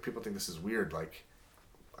 shit. Like people think this is weird. Like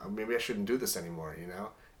maybe I shouldn't do this anymore." You know,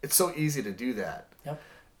 it's so easy to do that. Yep.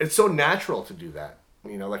 It's so natural to do that.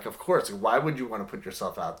 You know, like of course, why would you want to put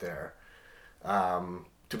yourself out there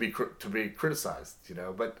to be criticized? You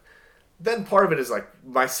know, but. Then part of it is like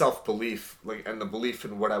my self-belief, like, and the belief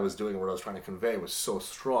in what I was doing, what I was trying to convey was so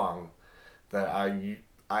strong that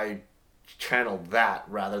I channeled that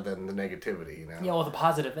rather than the negativity, you know? Yeah, all the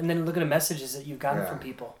positive. And then look at the messages that you've gotten from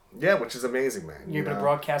people. Yeah, which is amazing, man. You're able to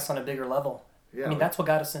broadcast on a bigger level. Yeah. I mean, that's what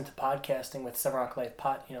got us into podcasting with Seven Rock Life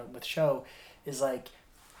with show, is like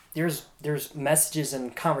there's messages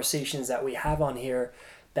and conversations that we have on here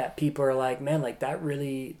that people are like, man, like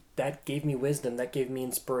that gave me wisdom, that gave me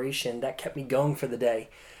inspiration, that kept me going for the day.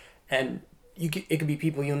 And it could be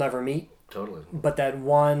people you'll never meet. Totally. But that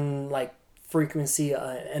one like frequency,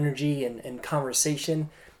 energy and conversation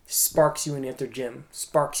sparks you at their gym,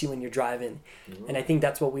 sparks you when you're driving. Mm-hmm. And I think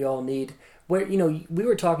that's what we all need. Where, you know, we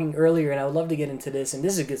were talking earlier, and I would love to get into this, and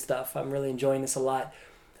this is good stuff. I'm really enjoying this a lot.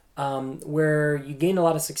 Where you gained a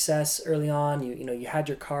lot of success early on, you had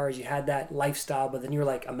your cars, you had that lifestyle, but then you were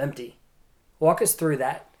like, I'm empty. Walk us through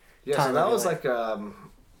that. Yeah, so that was like,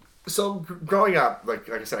 so growing up, like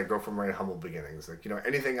I said, I grew from very humble beginnings. Like, you know,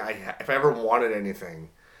 anything if I ever wanted anything,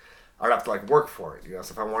 I'd have to like work for it. You know,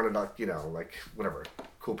 so if I wanted like, you know, like whatever,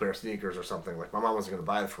 cool pair of sneakers or something, like my mom wasn't going to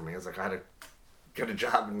buy it for me. It's like I had to get a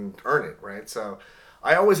job and earn it, right? So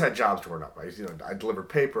I always had jobs growing up. I delivered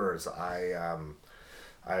papers.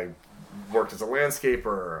 I worked as a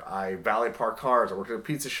landscaper. I valet parked cars. I worked at a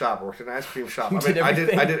pizza shop. I worked at an ice cream shop. I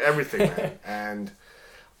did everything, man. And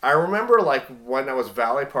I remember like when I was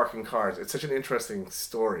valet parking cars. It's such an interesting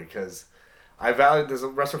story because there's a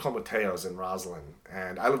restaurant called Mateo's in Roslyn,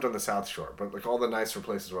 and I lived on the South Shore, but like all the nicer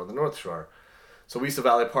places were on the North Shore. So we used to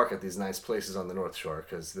valet park at these nice places on the North Shore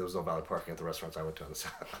because there was no valet parking at the restaurants I went to on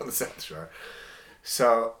the South Shore.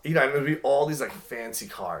 So, you know, it would be all these like fancy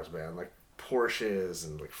cars, man, like Porsches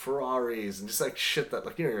and like Ferraris and just like shit that,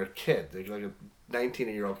 like, you know, you're a kid, you're like a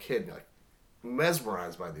 19-year-old kid, and you're like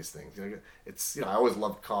mesmerized by these things. You know, it's, you know, I always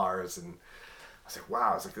loved cars, and I was like,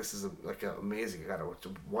 wow, it's like this is amazing. I gotta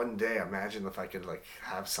one day imagine if I could like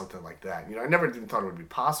have something like that. You know, I never even thought it would be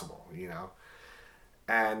possible. You know,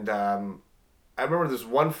 and I remember there's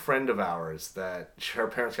one friend of ours that her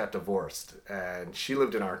parents got divorced, and she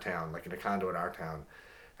lived in our town, like in a condo in our town.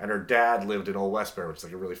 And her dad lived in Old Westbury, which is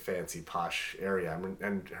like a really fancy, posh area.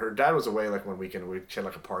 And her dad was away like one weekend. She had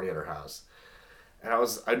like a party at her house. And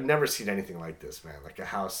I'd never seen anything like this, man. Like a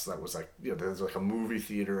house that was like, you know, there was like a movie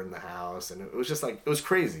theater in the house. And it was just like, it was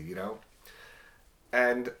crazy, you know?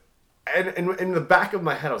 And in the back of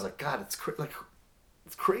my head, I was like, God, it's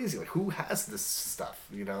crazy. Like, who has this stuff,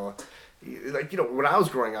 you know? Like, you know, when I was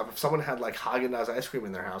growing up, if someone had like Haagen-Dazs ice cream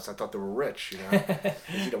in their house, I thought they were rich, you know.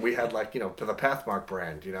 You know, we had like, you know, the Pathmark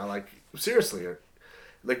brand, you know, like seriously,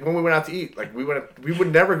 like when we went out to eat, like we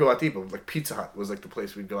would never go out to eat, but like Pizza Hut was like the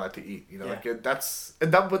place we'd go out to eat, you know, like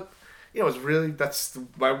but you know, it was really that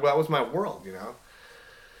was my world, you know.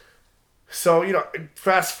 So, you know,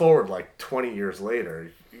 fast forward like 20 years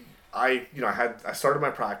later, I started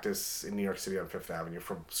my practice in New York City on Fifth Avenue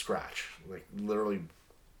from scratch, like literally.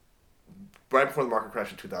 Right before the market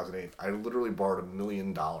crash in 2008, I literally borrowed $1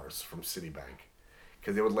 million from Citibank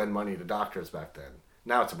because they would lend money to doctors back then.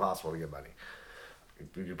 Now it's impossible to get money.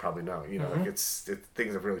 You probably know, you know, mm-hmm. Like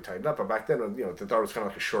things have really tightened up. But back then, you know, they thought it was kind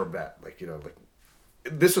of like a sure bet. Like, you know, like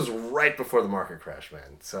this was right before the market crash,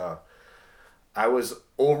 man. So I was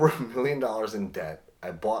over $1 million in debt.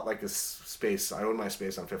 I bought like this space. I own my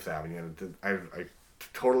space on Fifth Avenue, and I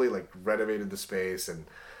totally like renovated the space, and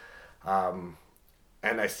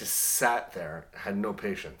I just sat there, had no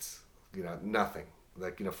patience, nothing.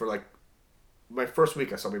 Like, for like my first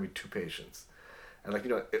week, I saw maybe 2 patients, and like,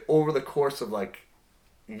 over the course of like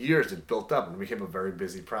years, it built up and became a very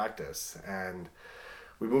busy practice. And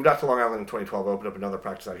we moved out to Long Island in 2012, opened up another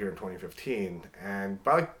practice out here in 2015, and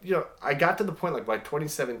by like, I got to the point like by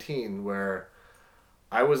 2017 where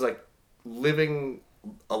I was like living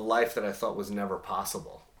a life that I thought was never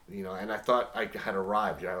possible, and I thought I had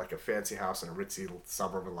arrived. I had like a fancy house in a ritzy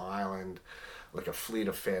suburb in Long Island, like a fleet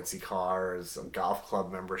of fancy cars, a golf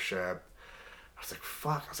club membership. I was like,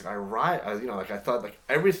 fuck. I was like, I arrived. Like I thought like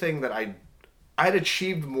everything that I had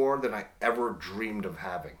achieved more than I ever dreamed of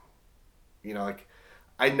having. Like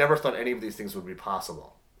I never thought any of these things would be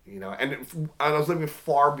possible. And I was living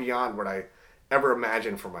far beyond what I ever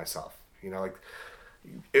imagined for myself. Like.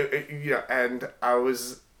 And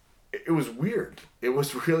it was weird. It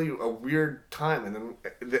was really a weird time. And then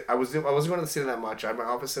I wasn't going to the city that much. I had my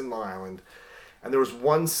office in Long Island, and there was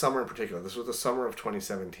one summer in particular. This was the summer of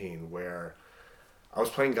 2017 where I was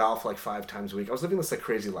playing golf like 5 times a week. I was living this like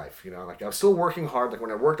crazy life, like I was still working hard. Like when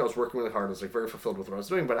I worked, I was working really hard. I was like very fulfilled with what I was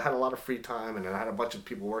doing, but I had a lot of free time, and I had a bunch of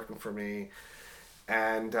people working for me,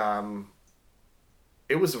 and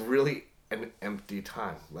it was really an empty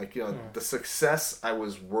time. Like, the success I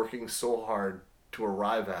was working so hard to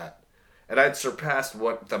arrive at, and I'd surpassed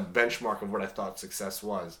what the benchmark of what I thought success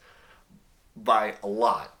was by a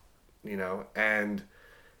lot, and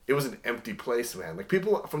it was an empty place, man. Like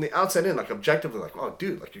people from the outside in, like objectively, like, oh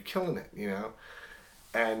dude, like you're killing it,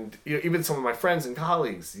 and even some of my friends and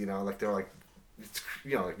colleagues, like they're like, it's,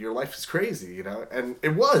 like your life is crazy, and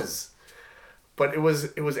it was. But it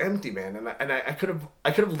was empty, man, and I could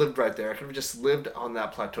have lived right there. I could have just lived on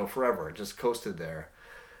that plateau forever, just coasted there.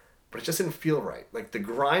 But it just didn't feel right. Like the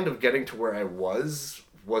grind of getting to where I was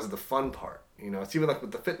the fun part. It's even like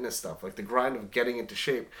with the fitness stuff, like the grind of getting into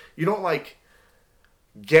shape. You don't like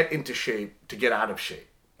get into shape to get out of shape.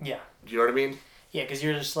 Yeah. Do you know what I mean? Yeah, because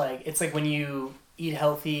you're just like, it's like when you eat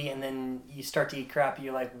healthy and then you start to eat crap,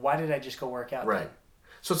 you're like, why did I just go work out? Right. Then?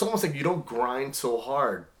 So it's almost like you don't grind so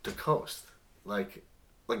hard to coast. Like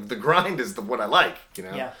the grind is what I like,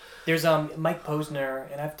 Yeah. There's Mike Posner,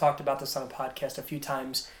 and I've talked about this on a podcast a few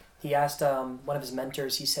times. He asked one of his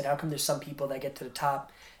mentors, he said, how come there's some people that get to the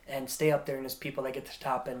top and stay up there, and there's people that get to the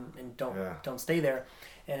top and don't stay there?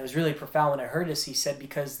 And it was really profound when I heard this. He said,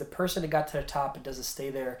 because the person that got to the top and doesn't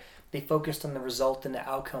stay there, they focused on the result and the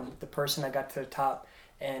outcome. The person that got to the top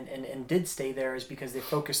and did stay there is because they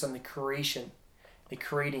focused on the creation. The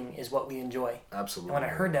creating is what we enjoy. Absolutely. And when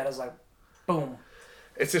I heard that, I was like, boom.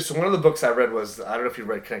 It's just one of the books I read was, I don't know if you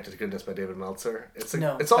read Connected to Goodness by David Meltzer. It's like,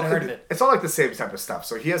 no, it's all, but I heard of it. It's all like the same type of stuff.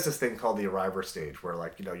 So he has this thing called the arriver stage where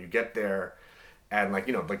like, you get there and like,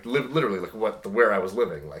 like literally like where I was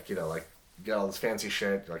living, like, like you get all this fancy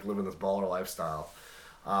shit, like living this baller lifestyle.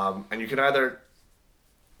 And you can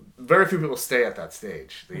very few people stay at that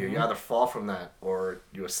stage. You either fall from that or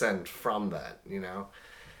you ascend from that,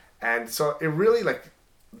 And so it really like,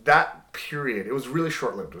 that period, it was really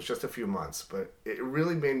short-lived. It was just a few months, but it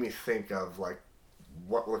really made me think of like,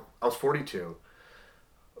 I was 42.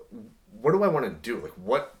 What do I want to do? Like,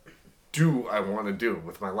 what do I want to do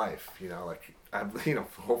with my life? Like,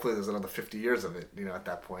 hopefully there's another 50 years of it, at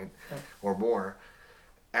that point, or more.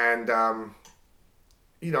 And,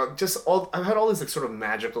 just I've had all these like sort of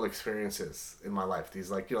magical experiences in my life. These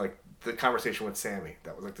like, like the conversation with Sammy,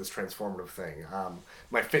 that was like this transformative thing.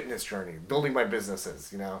 My fitness journey, building my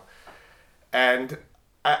businesses, and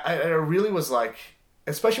I really was like,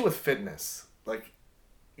 especially with fitness, like,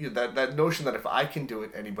 that notion that if I can do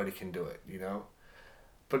it, anybody can do it,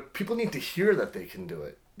 but people need to hear that they can do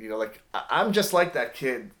it. Like I'm just like that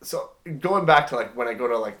kid. So going back to like when I go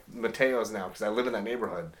to like Mateo's now, because I live in that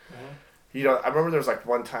neighborhood, I remember there was like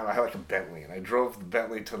one time I had like a Bentley, and I drove the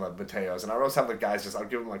Bentley to the Mateo's, and I always have the guys I'll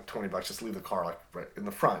give them like $20 just leave the car like right in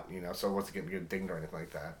the front, so it wasn't getting dinged or anything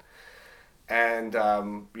like that. And I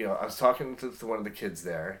was talking to one of the kids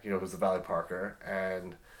there, who's the Valley Parker,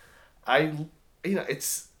 and I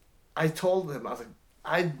told him, I was like,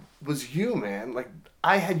 I was you, man. Like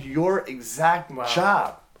I had your exact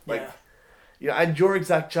job. Like, I had your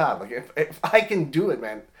exact job. Like if I can do it,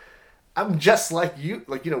 man. I'm just like you,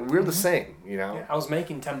 like, we're the same, Yeah, I was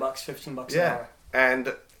making $10, $15 an hour.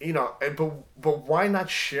 And, but why not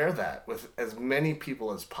share that with as many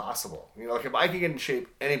people as possible? Like if I can get in shape,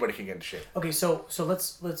 anybody can get in shape. Okay, so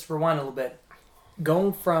let's rewind a little bit.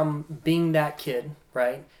 Going from being that kid,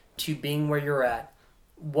 right, to being where you're at,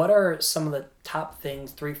 what are some of the top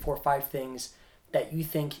things, 3, 4, 5 things that you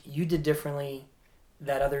think you did differently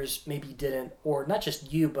that others maybe didn't, or not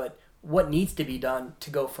just you, but what needs to be done to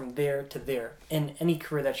go from there to there in any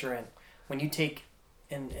career that you're in? When you take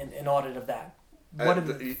an audit of that, what are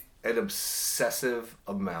the... An obsessive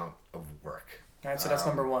amount of work. All right, so that's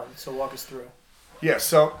number one. So walk us through. Yeah,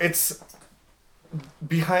 so it's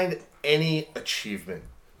behind any achievement,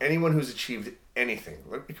 anyone who's achieved anything,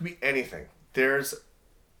 it could be anything, there's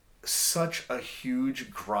such a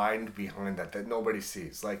huge grind behind that nobody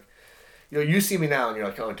sees. Like, you know, you see me now and you're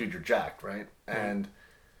like, oh, dude, you're jacked, right? And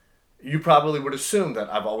you probably would assume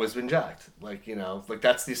that I've always been jacked. Like, you know, like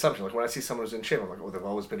that's the assumption. Like when I see someone who's in shape, I'm like, oh, they've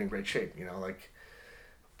always been in great shape, you know, like,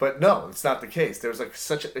 but no, it's not the case. There's like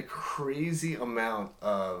such a crazy amount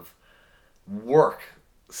of work,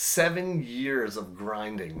 7 years of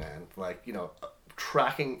grinding, man. Like, you know,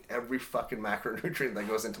 tracking every fucking macronutrient that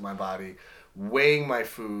goes into my body, weighing my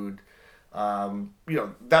food, you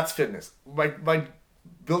know, that's fitness. My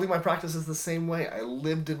building my practice is the same way. I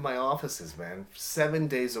lived in my offices, man, 7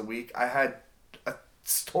 days a week. I had a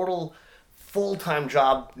total full-time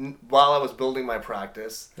job while I was building my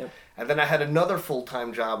practice. Yep. And then I had another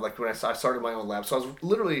full-time job, like when I started my own lab. So I was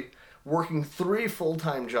literally working 3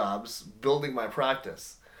 full-time jobs building my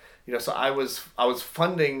practice. You know, so I was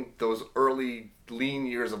funding those early lean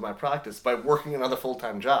years of my practice by working another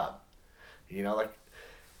full-time job. You know, like,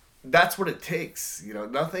 that's what it takes. You know,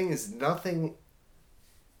 nothing.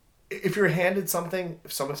 If you're handed something,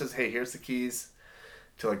 if someone says, hey, here's the keys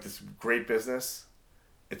to like this great business,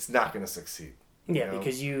 it's not going to succeed. Yeah, you know?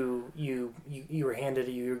 because you were handed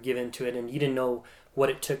it, you were given to it, and you didn't know what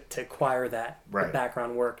it took to acquire that, right. The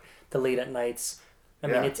background work, the late at nights. I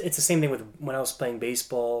Yeah. mean, it's the same thing with when I was playing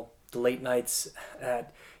baseball, the late nights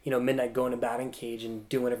at, you know, midnight, going to batting cage and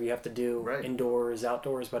doing whatever you have to do, right. Indoors,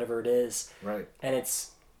 outdoors, whatever it is. Right. And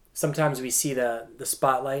it's, sometimes we see the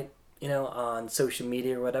spotlight, you know, on social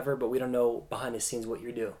media or whatever, but we don't know behind the scenes what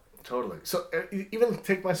you do. Totally. So even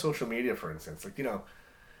take my social media, for instance. Like, you know,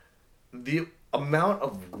 the amount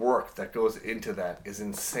of work that goes into that is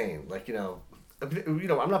insane. Like, you know,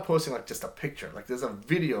 I'm not posting like just a picture. Like, there's a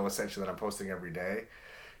video essentially that I'm posting every day.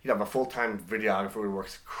 You know, I have a full-time videographer who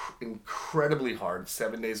works incredibly hard,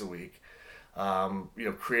 7 days a week. You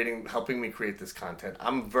know, helping me create this content.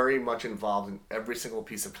 I'm very much involved in every single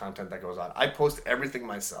piece of content that goes on. I post everything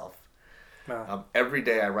myself. Wow. Every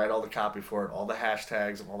day I write all the copy for it, all the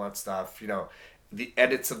hashtags and all that stuff. You know, the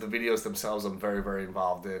edits of the videos themselves I'm very, very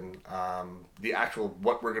involved in. The actual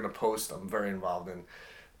what we're going to post I'm very involved in.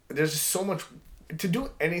 There's just so much, to do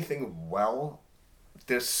anything well,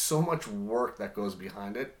 there's so much work that goes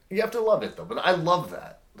behind it. You have to love it though, but I love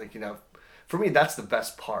that. Like, you know, for me that's the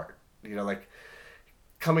best part. You know, like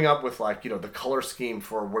coming up with like, you know, the color scheme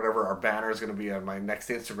for whatever our banner is going to be on my next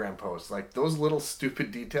Instagram post. Like those little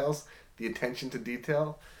stupid details, the attention to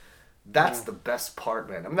detail, that's the best part,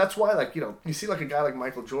 man. I mean, that's why, like, you know, you see like a guy like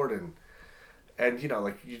Michael Jordan and, you know,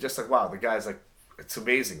 like you just like, wow, the guy's like, it's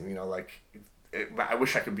amazing, you know, like I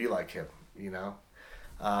wish I could be like him, you know?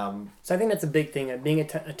 So I think that's a big thing, being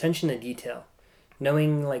attention to detail,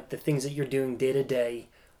 knowing like the things that you're doing day to day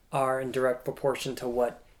are in direct proportion to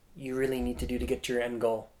what you really need to do to get to your end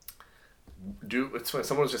goal. It's funny,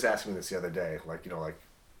 someone was just asking me this the other day, like, you know, like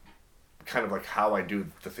kind of like how I do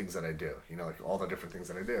the things that I do, you know, like all the different things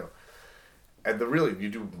that I do. And you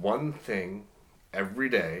do one thing every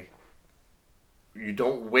day. You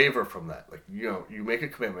don't waver from that. Like, you know, you make a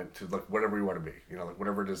commitment to like whatever you want to be, you know, like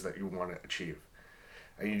whatever it is that you want to achieve.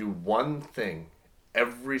 And you do one thing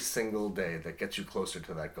every single day that gets you closer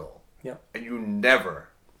to that goal. Yep. And you never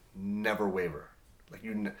waver. Like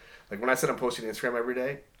like when I said I'm posting to Instagram every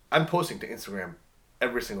day, I'm posting to Instagram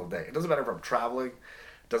every single day. It doesn't matter if I'm traveling.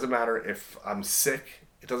 It doesn't matter if I'm sick.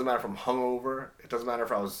 It doesn't matter if I'm hungover. It doesn't matter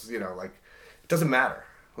if I was, you know, like, it doesn't matter.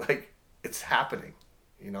 Like, it's happening.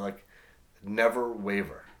 You know, like, never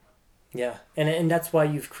waver. Yeah, and that's why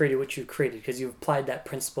you've created what you've created, because you've applied that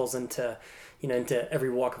principles into, you know, into every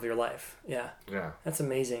walk of your life. Yeah. Yeah. That's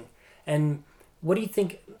amazing. And what do you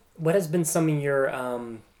think? What has been some of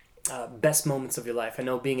your best moments of your life? I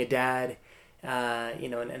know being a dad, you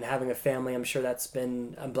know, and having a family. I'm sure that's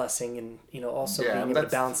been a blessing, and you know, also being able to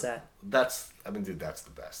balance that. Dude, that's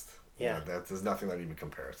the best. Yeah. You know, there's nothing that even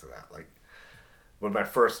compares to that. Like, when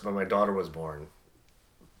my daughter was born,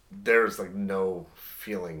 there's like no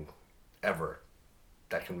feeling ever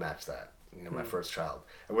that can match that. You know, my first child.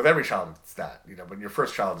 And with every child, it's that, you know, but your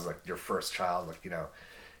first child is like your first child, like, you know,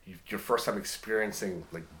 your first time experiencing,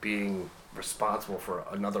 like, being responsible for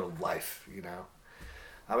another life, you know.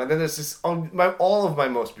 And then there's this, all of my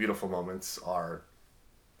most beautiful moments are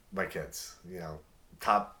my kids, you know,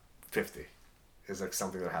 top 50. is like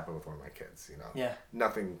something that happened with one of my kids, you know. Yeah.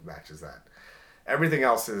 Nothing matches that. Everything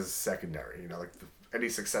else is secondary, you know, like any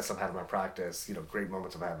success I've had in my practice, you know, great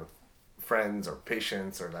moments I've had with friends or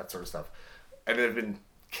patients or that sort of stuff. And there have been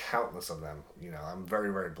countless of them, you know. I'm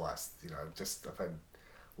very, very blessed, you know. I've had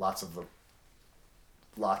lots of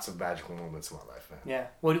magical moments in my life, man. Yeah.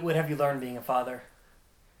 What have you learned being a father?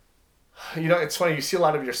 You know, it's funny. You see a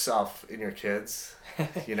lot of yourself in your kids,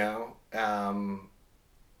 you know,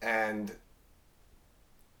 and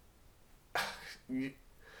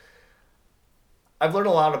I've learned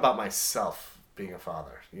a lot about myself being a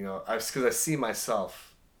father. You know, because I see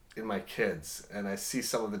myself in my kids, and I see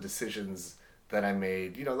some of the decisions that I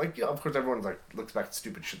made. You know, like, you know, of course, everyone like looks back at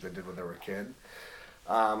stupid shit they did when they were a kid.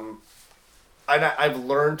 And I've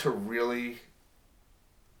learned to really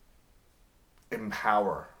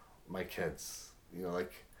empower my kids. You know,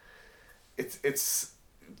 like it's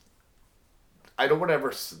I don't want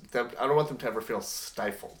them to ever feel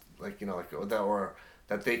stifled, like, you know, like or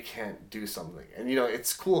that they can't do something. And, you know,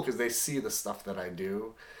 it's cool because they see the stuff that I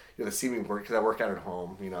do. You know, they see me work, because I work out at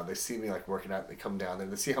home. You know, they see me like working out, and they come down there,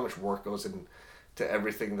 they see how much work goes into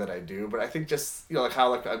everything that I do. But I think just, you know, like how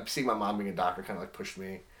like I'm seeing my mom being a doctor kind of like pushed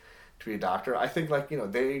me to be a doctor. I think, like, you know,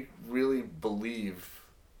 they really believe,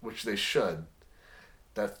 which they should,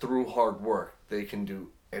 that through hard work they can do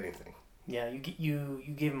anything. Yeah, you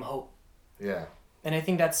gave them hope. Yeah. And I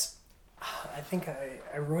think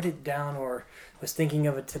I wrote it down or was thinking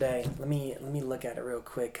of it today. Let me look at it real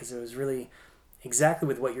quick, because it was really exactly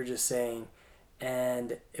with what you're just saying.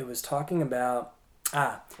 And it was talking about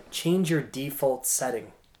change your default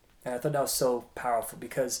setting. And I thought that was so powerful,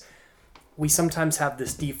 because we sometimes have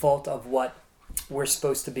this default of what we're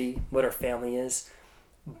supposed to be, what our family is.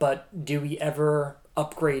 But do we ever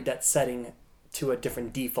upgrade that setting to a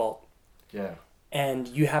different default? Yeah. And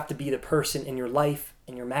you have to be the person in your life,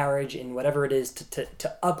 in your marriage, in whatever it is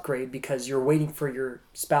to upgrade, because you're waiting for your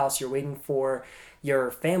spouse, you're waiting for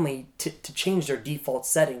your family to change their default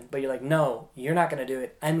setting. But you're like, no, you're not going to do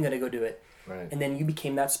it. I'm going to go do it. Right. And then you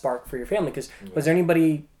became that spark for your family. Because was there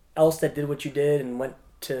anybody else that did what you did and went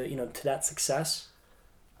to, you know, to that success?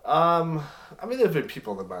 I mean, there have been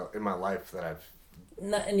people in my life that I've...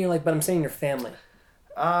 Not, and you're like, but I'm saying your family.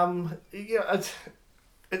 You know,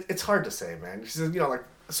 it's hard to say, man. Because, you know, like,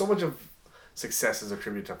 so much of success is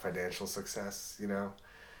attributed to financial success, you know,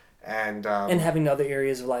 and having other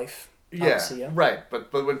areas of life. Yeah, right.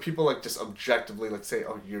 But when people like just objectively like say,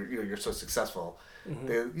 oh, you're so successful, Mm-hmm.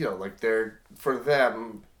 they, you know, like they're, for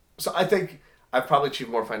them. So I think I've probably achieved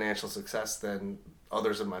more financial success than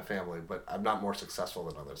others in my family, but I'm not more successful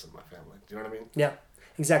than others in my family. Do you know what I mean? Yeah,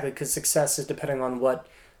 exactly. Because success is depending on what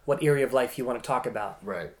area of life you want to talk about.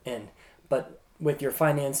 Right. But with your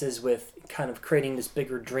finances, with kind of creating this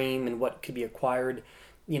bigger dream and what could be acquired,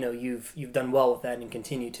 you know, you've done well with that and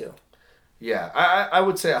continue to. Yeah, I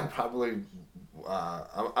would say I'm probably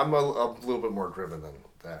I'm a little bit more driven than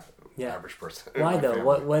the average person. Why though?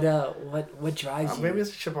 Family. What drives you? Maybe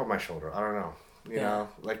it's a chip on my shoulder. I don't know. You know,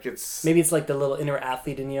 like maybe it's like the little inner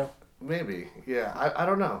athlete in you. Maybe, yeah. I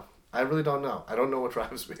don't know. I really don't know. I don't know what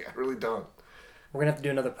drives me. I really don't. We're gonna have to do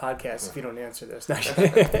another podcast if you don't answer this.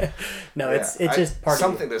 No, it's just part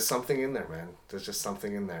something. of you. There's something in there, man. There's just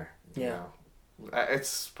something in there. You Yeah. know?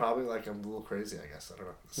 It's probably like I'm a little crazy, I guess. I don't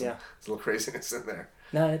know. There's a little craziness in there.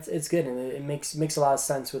 No, it's good, and it makes a lot of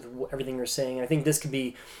sense with everything you're saying. And I think this could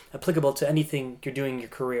be applicable to anything you're doing in your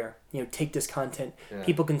career. You know, take this content. Yeah.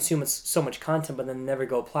 People consume so much content, but then never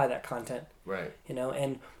go apply that content. Right. You know,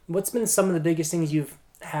 and what's been some of the biggest things you've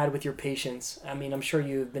had with your patients? I mean, I'm sure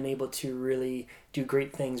you've been able to really do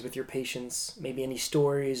great things with your patients. Maybe any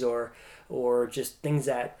stories or just things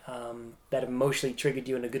that that emotionally triggered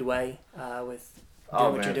you in a good way with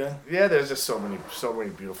doing what you're doing. Yeah, there's just so many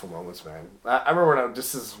beautiful moments, man. I remember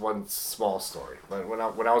this is one small story, but when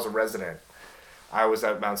I was a resident, I was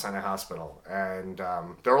at Mount Sinai Hospital, and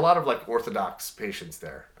there were a lot of like Orthodox patients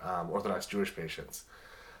there, Orthodox Jewish patients.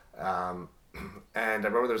 And I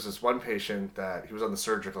remember there was this one patient that he was on the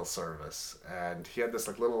surgical service, and he had this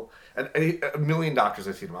like little, and a million doctors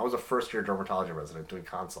had seen him. I was a first year dermatology resident doing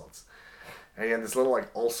consults, and he had this little like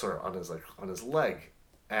ulcer on his leg,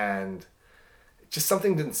 and just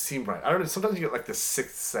something didn't seem right. I don't know. Sometimes you get like this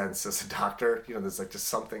sixth sense as a doctor. You know, there's like just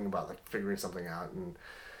something about like figuring something out, and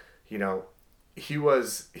you know, he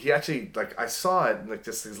actually like I saw it, and like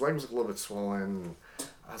just his leg was a little bit swollen.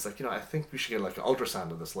 I was like, you know, I think we should get like an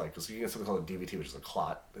ultrasound of this leg, because you can get something called a DVT, which is a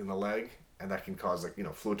clot in the leg, and that can cause like, you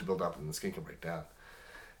know, fluid to build up and the skin can break down.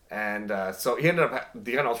 And so he ended up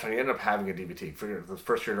he ended up having a DVT. The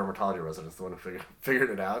first year dermatology resident is the one who figured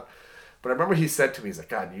it out. But I remember he said to me, he's like,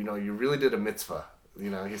 God, you know, you really did a mitzvah You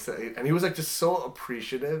know, he said, and he was like just so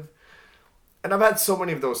appreciative. And I've had so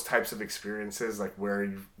many of those types of experiences, like where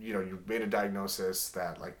you've made a diagnosis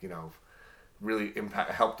that like, you know, really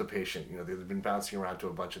helped the patient. You know, they've been bouncing around to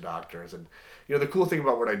a bunch of doctors, and you know, the cool thing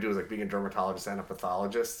about what I do is like being a dermatologist and a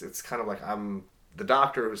pathologist. It's kind of like I'm the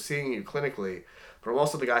doctor who's seeing you clinically, but I'm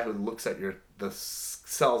also the guy who looks at the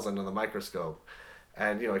cells under the microscope,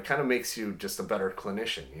 and you know, it kind of makes you just a better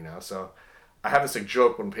clinician. You know, so I have this like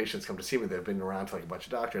joke when patients come to see me. They've been around to like a bunch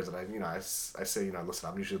of doctors, and I say, you know, listen,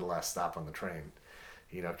 I'm usually the last stop on the train.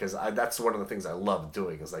 You know, because that's one of the things I love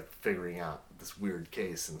doing is like figuring out this weird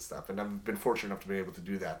case and stuff. And I've been fortunate enough to be able to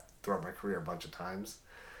do that throughout my career a bunch of times.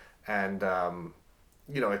 And,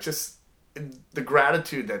 you know, it's just the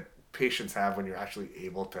gratitude that patients have when you're actually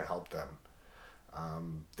able to help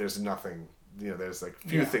them. There's nothing, you know, there's like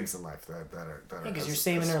few things in life that are because you're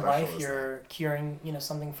saving their life, you're curing, you know,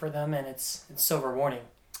 something for them, and it's so rewarding.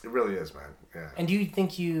 It really is, man. Yeah. And do you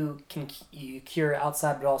think you cure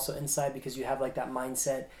outside but also inside because you have like that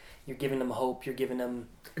mindset? You're giving them hope. You're giving them.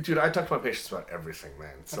 Dude, I talk to my patients about everything,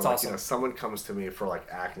 man. So That's like, awesome. You know, someone comes to me for like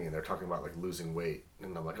acne and they're talking about like losing weight,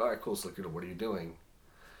 and I'm like, all right, cool. So like, you know, what are you doing?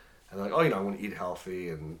 And they're like, oh, you know, I want to eat healthy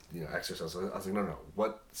and you know, exercise. I was like, no.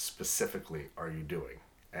 What specifically are you doing?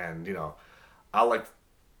 And you know, I'll like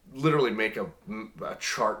literally make a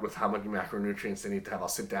chart with how many macronutrients they need to have. I'll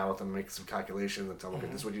sit down with them, make some calculations, and tell them, okay,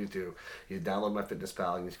 this is what you need to do. You need to download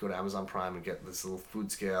MyFitnessPal. You need to go to Amazon Prime and get this little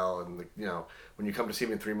food scale. And like, you know, when you come to see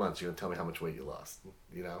me in 3 months, you're gonna tell me how much weight you lost.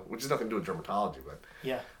 You know, which has nothing to do with dermatology, but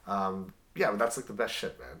yeah, but that's like the best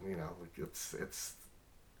shit, man. You know, like it's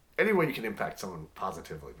any way you can impact someone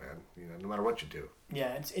positively, man. You know, no matter what you do.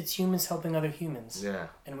 Yeah, it's humans helping other humans. Yeah,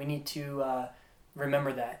 and we need to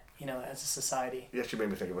remember that. You know, as a society. You actually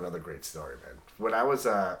made me think of another great story, man. When I was,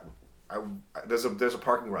 there's a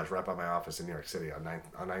parking garage right by my office in New York City on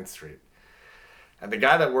 9th Street, and the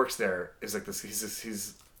guy that works there is like this.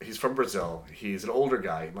 He's from Brazil. He's an older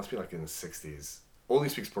guy. He must be like in his 60s. Only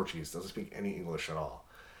speaks Portuguese. Doesn't speak any English at all.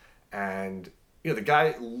 And you know, the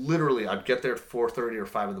guy literally, I'd get there at 4:30 or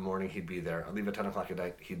 5 in the morning. He'd be there. I'd leave at 10 o'clock at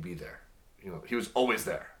night. He'd be there. You know, he was always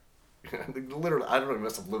there. Literally, I don't know if he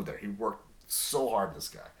must have lived there. He worked so hard. This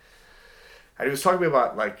guy. And he was talking to me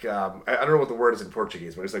about like I don't know what the word is in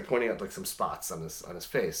Portuguese, but he was like pointing out like some spots on his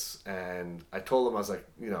face, and I told him, I was like,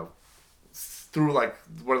 you know, through like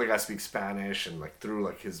one of the guys speaks Spanish, and like through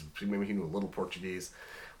like maybe he knew a little Portuguese,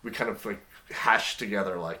 we kind of like hashed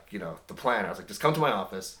together like, you know, the plan. I was like, just come to my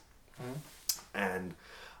office, and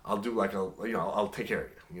I'll do like I'll take care of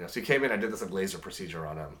you. You know, so he came in, I did this like laser procedure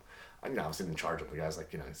on him. You know, I was in charge of him. The guy's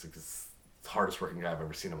like, you know, he's like this hardest working guy I've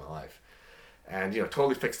ever seen in my life. And, you know,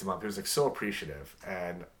 totally fixed him up. He was, like, so appreciative.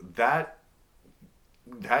 And that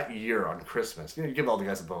year on Christmas, you know, you give all the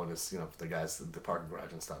guys a bonus, you know, the guys, the parking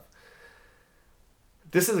garage and stuff.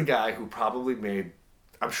 This is a guy who probably made,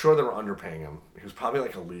 I'm sure they were underpaying him. He was probably,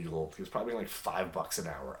 like, illegal. He was probably, like, $5 an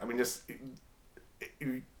hour. I mean, just,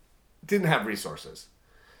 he didn't have resources.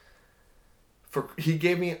 He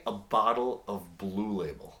gave me a bottle of Blue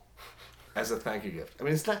Label as a thank you gift. I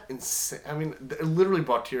mean, it's not insane. I mean, it literally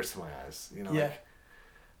brought tears to my eyes. You know, yeah.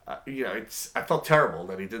 Like, you know, I felt terrible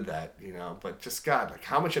that he did that. You know, but just God, like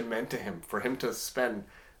how much it meant to him for him to spend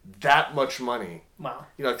that much money. Wow.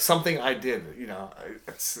 You know, like something I did. You know,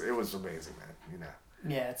 it was amazing, man. You know.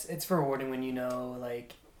 Yeah, it's rewarding when you know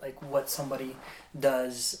like what somebody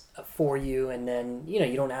does for you, and then you know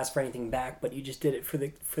you don't ask for anything back, but you just did it for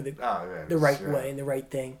the right way and the right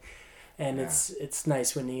thing. And it's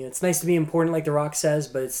nice when it's nice to be important, like The Rock says,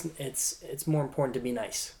 but it's more important to be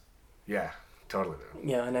nice. Yeah, totally. Dude.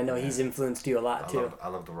 Yeah, and I know he's influenced you a lot too. I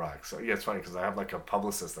love The Rock. So yeah, it's funny because I have like a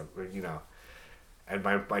publicist that, you know, and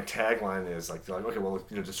my tagline is like, okay, well,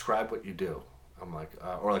 you know, describe what you do. I'm like,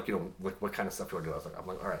 or like, you know, like what kind of stuff do I do? I'm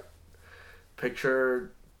like, all right,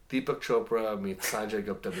 picture Deepak Chopra meets Sanjay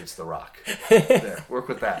Gupta meets The Rock. There, work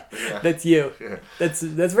with that. Yeah. That's you. Yeah. That's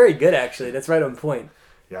very good actually. That's right on point.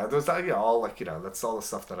 Yeah, those all like, you know, that's all the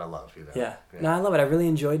stuff that I love, you know. Yeah. No, I love it. I really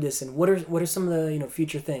enjoyed this. And what are some of the, you know,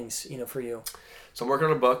 future things, you know, for you? So I'm working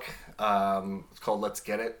on a book. It's called Let's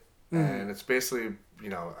Get It, and it's basically, you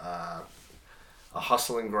know, a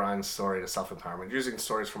hustle and grind story to self-empowerment, using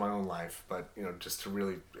stories from my own life, but you know, just to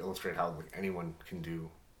really illustrate how like anyone can do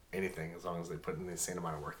anything as long as they put in the same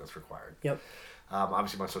amount of work that's required. Yep.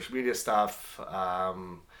 Obviously, my social media stuff.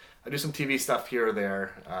 I do some TV stuff here or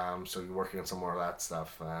there, so you're working on some more of that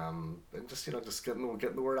stuff, and just, you know, just getting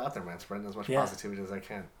the word out there, man, spreading as much positivity as I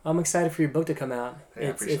can. I'm excited for your book to come out.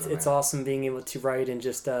 Yeah, it's awesome being able to write and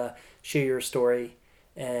just share your story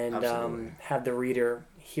and have the reader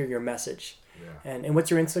hear your message. Yeah. And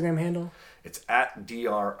what's your Instagram handle? It's at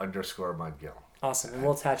 @dr_Mudgill. Awesome. And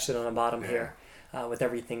we'll attach it on the bottom here. With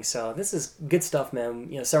everything. So this is good stuff,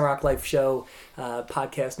 man. You know, Summer Rock Life Show,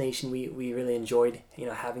 Podcast Nation, we really enjoyed,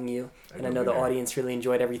 having you. And I know the audience really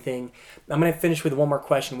enjoyed everything. I'm going to finish with one more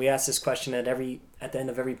question. We ask this question at the end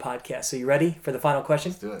of every podcast. So you ready for the final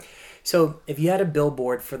question? Let's do it. So if you had a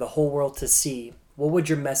billboard for the whole world to see, what would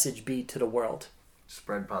your message be to the world?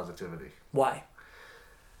 Spread positivity. Why?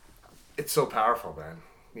 It's so powerful, man.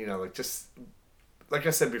 Like I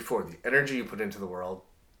said before, the energy you put into the world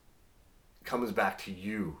comes back to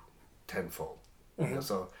you tenfold.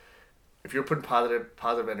 So if you're putting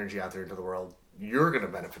positive energy out there into the world, you're going to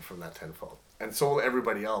benefit from that tenfold, and so will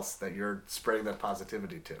everybody else that you're spreading that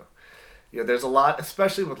positivity to. There's a lot,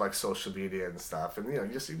 especially with like social media and stuff, and you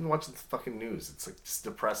just even watching the fucking news, it's like just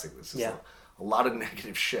depressing. This is a lot of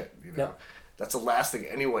negative shit. That's the last thing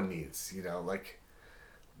anyone needs. Like,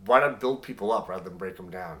 why not build people up rather than break them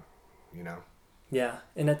down? Yeah,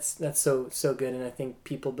 and that's so good, and I think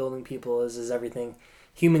people building people is everything.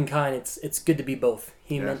 Humankind, it's good to be both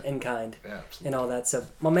human and kind, and all that. So,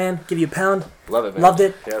 my man, give you a pound. Love it, man. Loved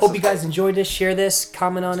it. Yeah, hope you guys enjoyed this. Share this,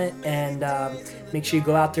 comment on it, and make sure you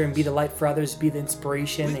go out there and be the light for others, be the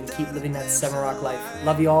inspiration, and keep living that Seven Rock life.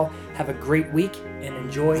 Love you all. Have a great week, and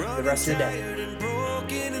enjoy the rest of your day.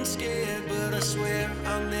 Broken and scared, but I swear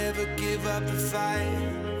I'll never give up the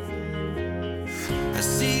fight. I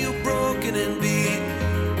see you broken and beat,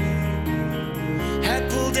 head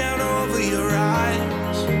pulled down over your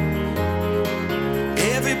eyes.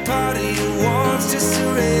 Every part of you wants to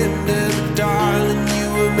surrender, but darling, you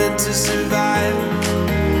were meant to survive.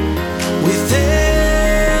 With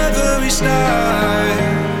every star,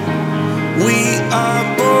 we are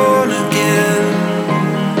born again.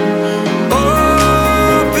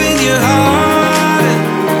 Open your heart,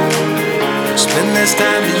 spend less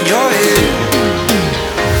time in your head.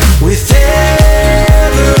 With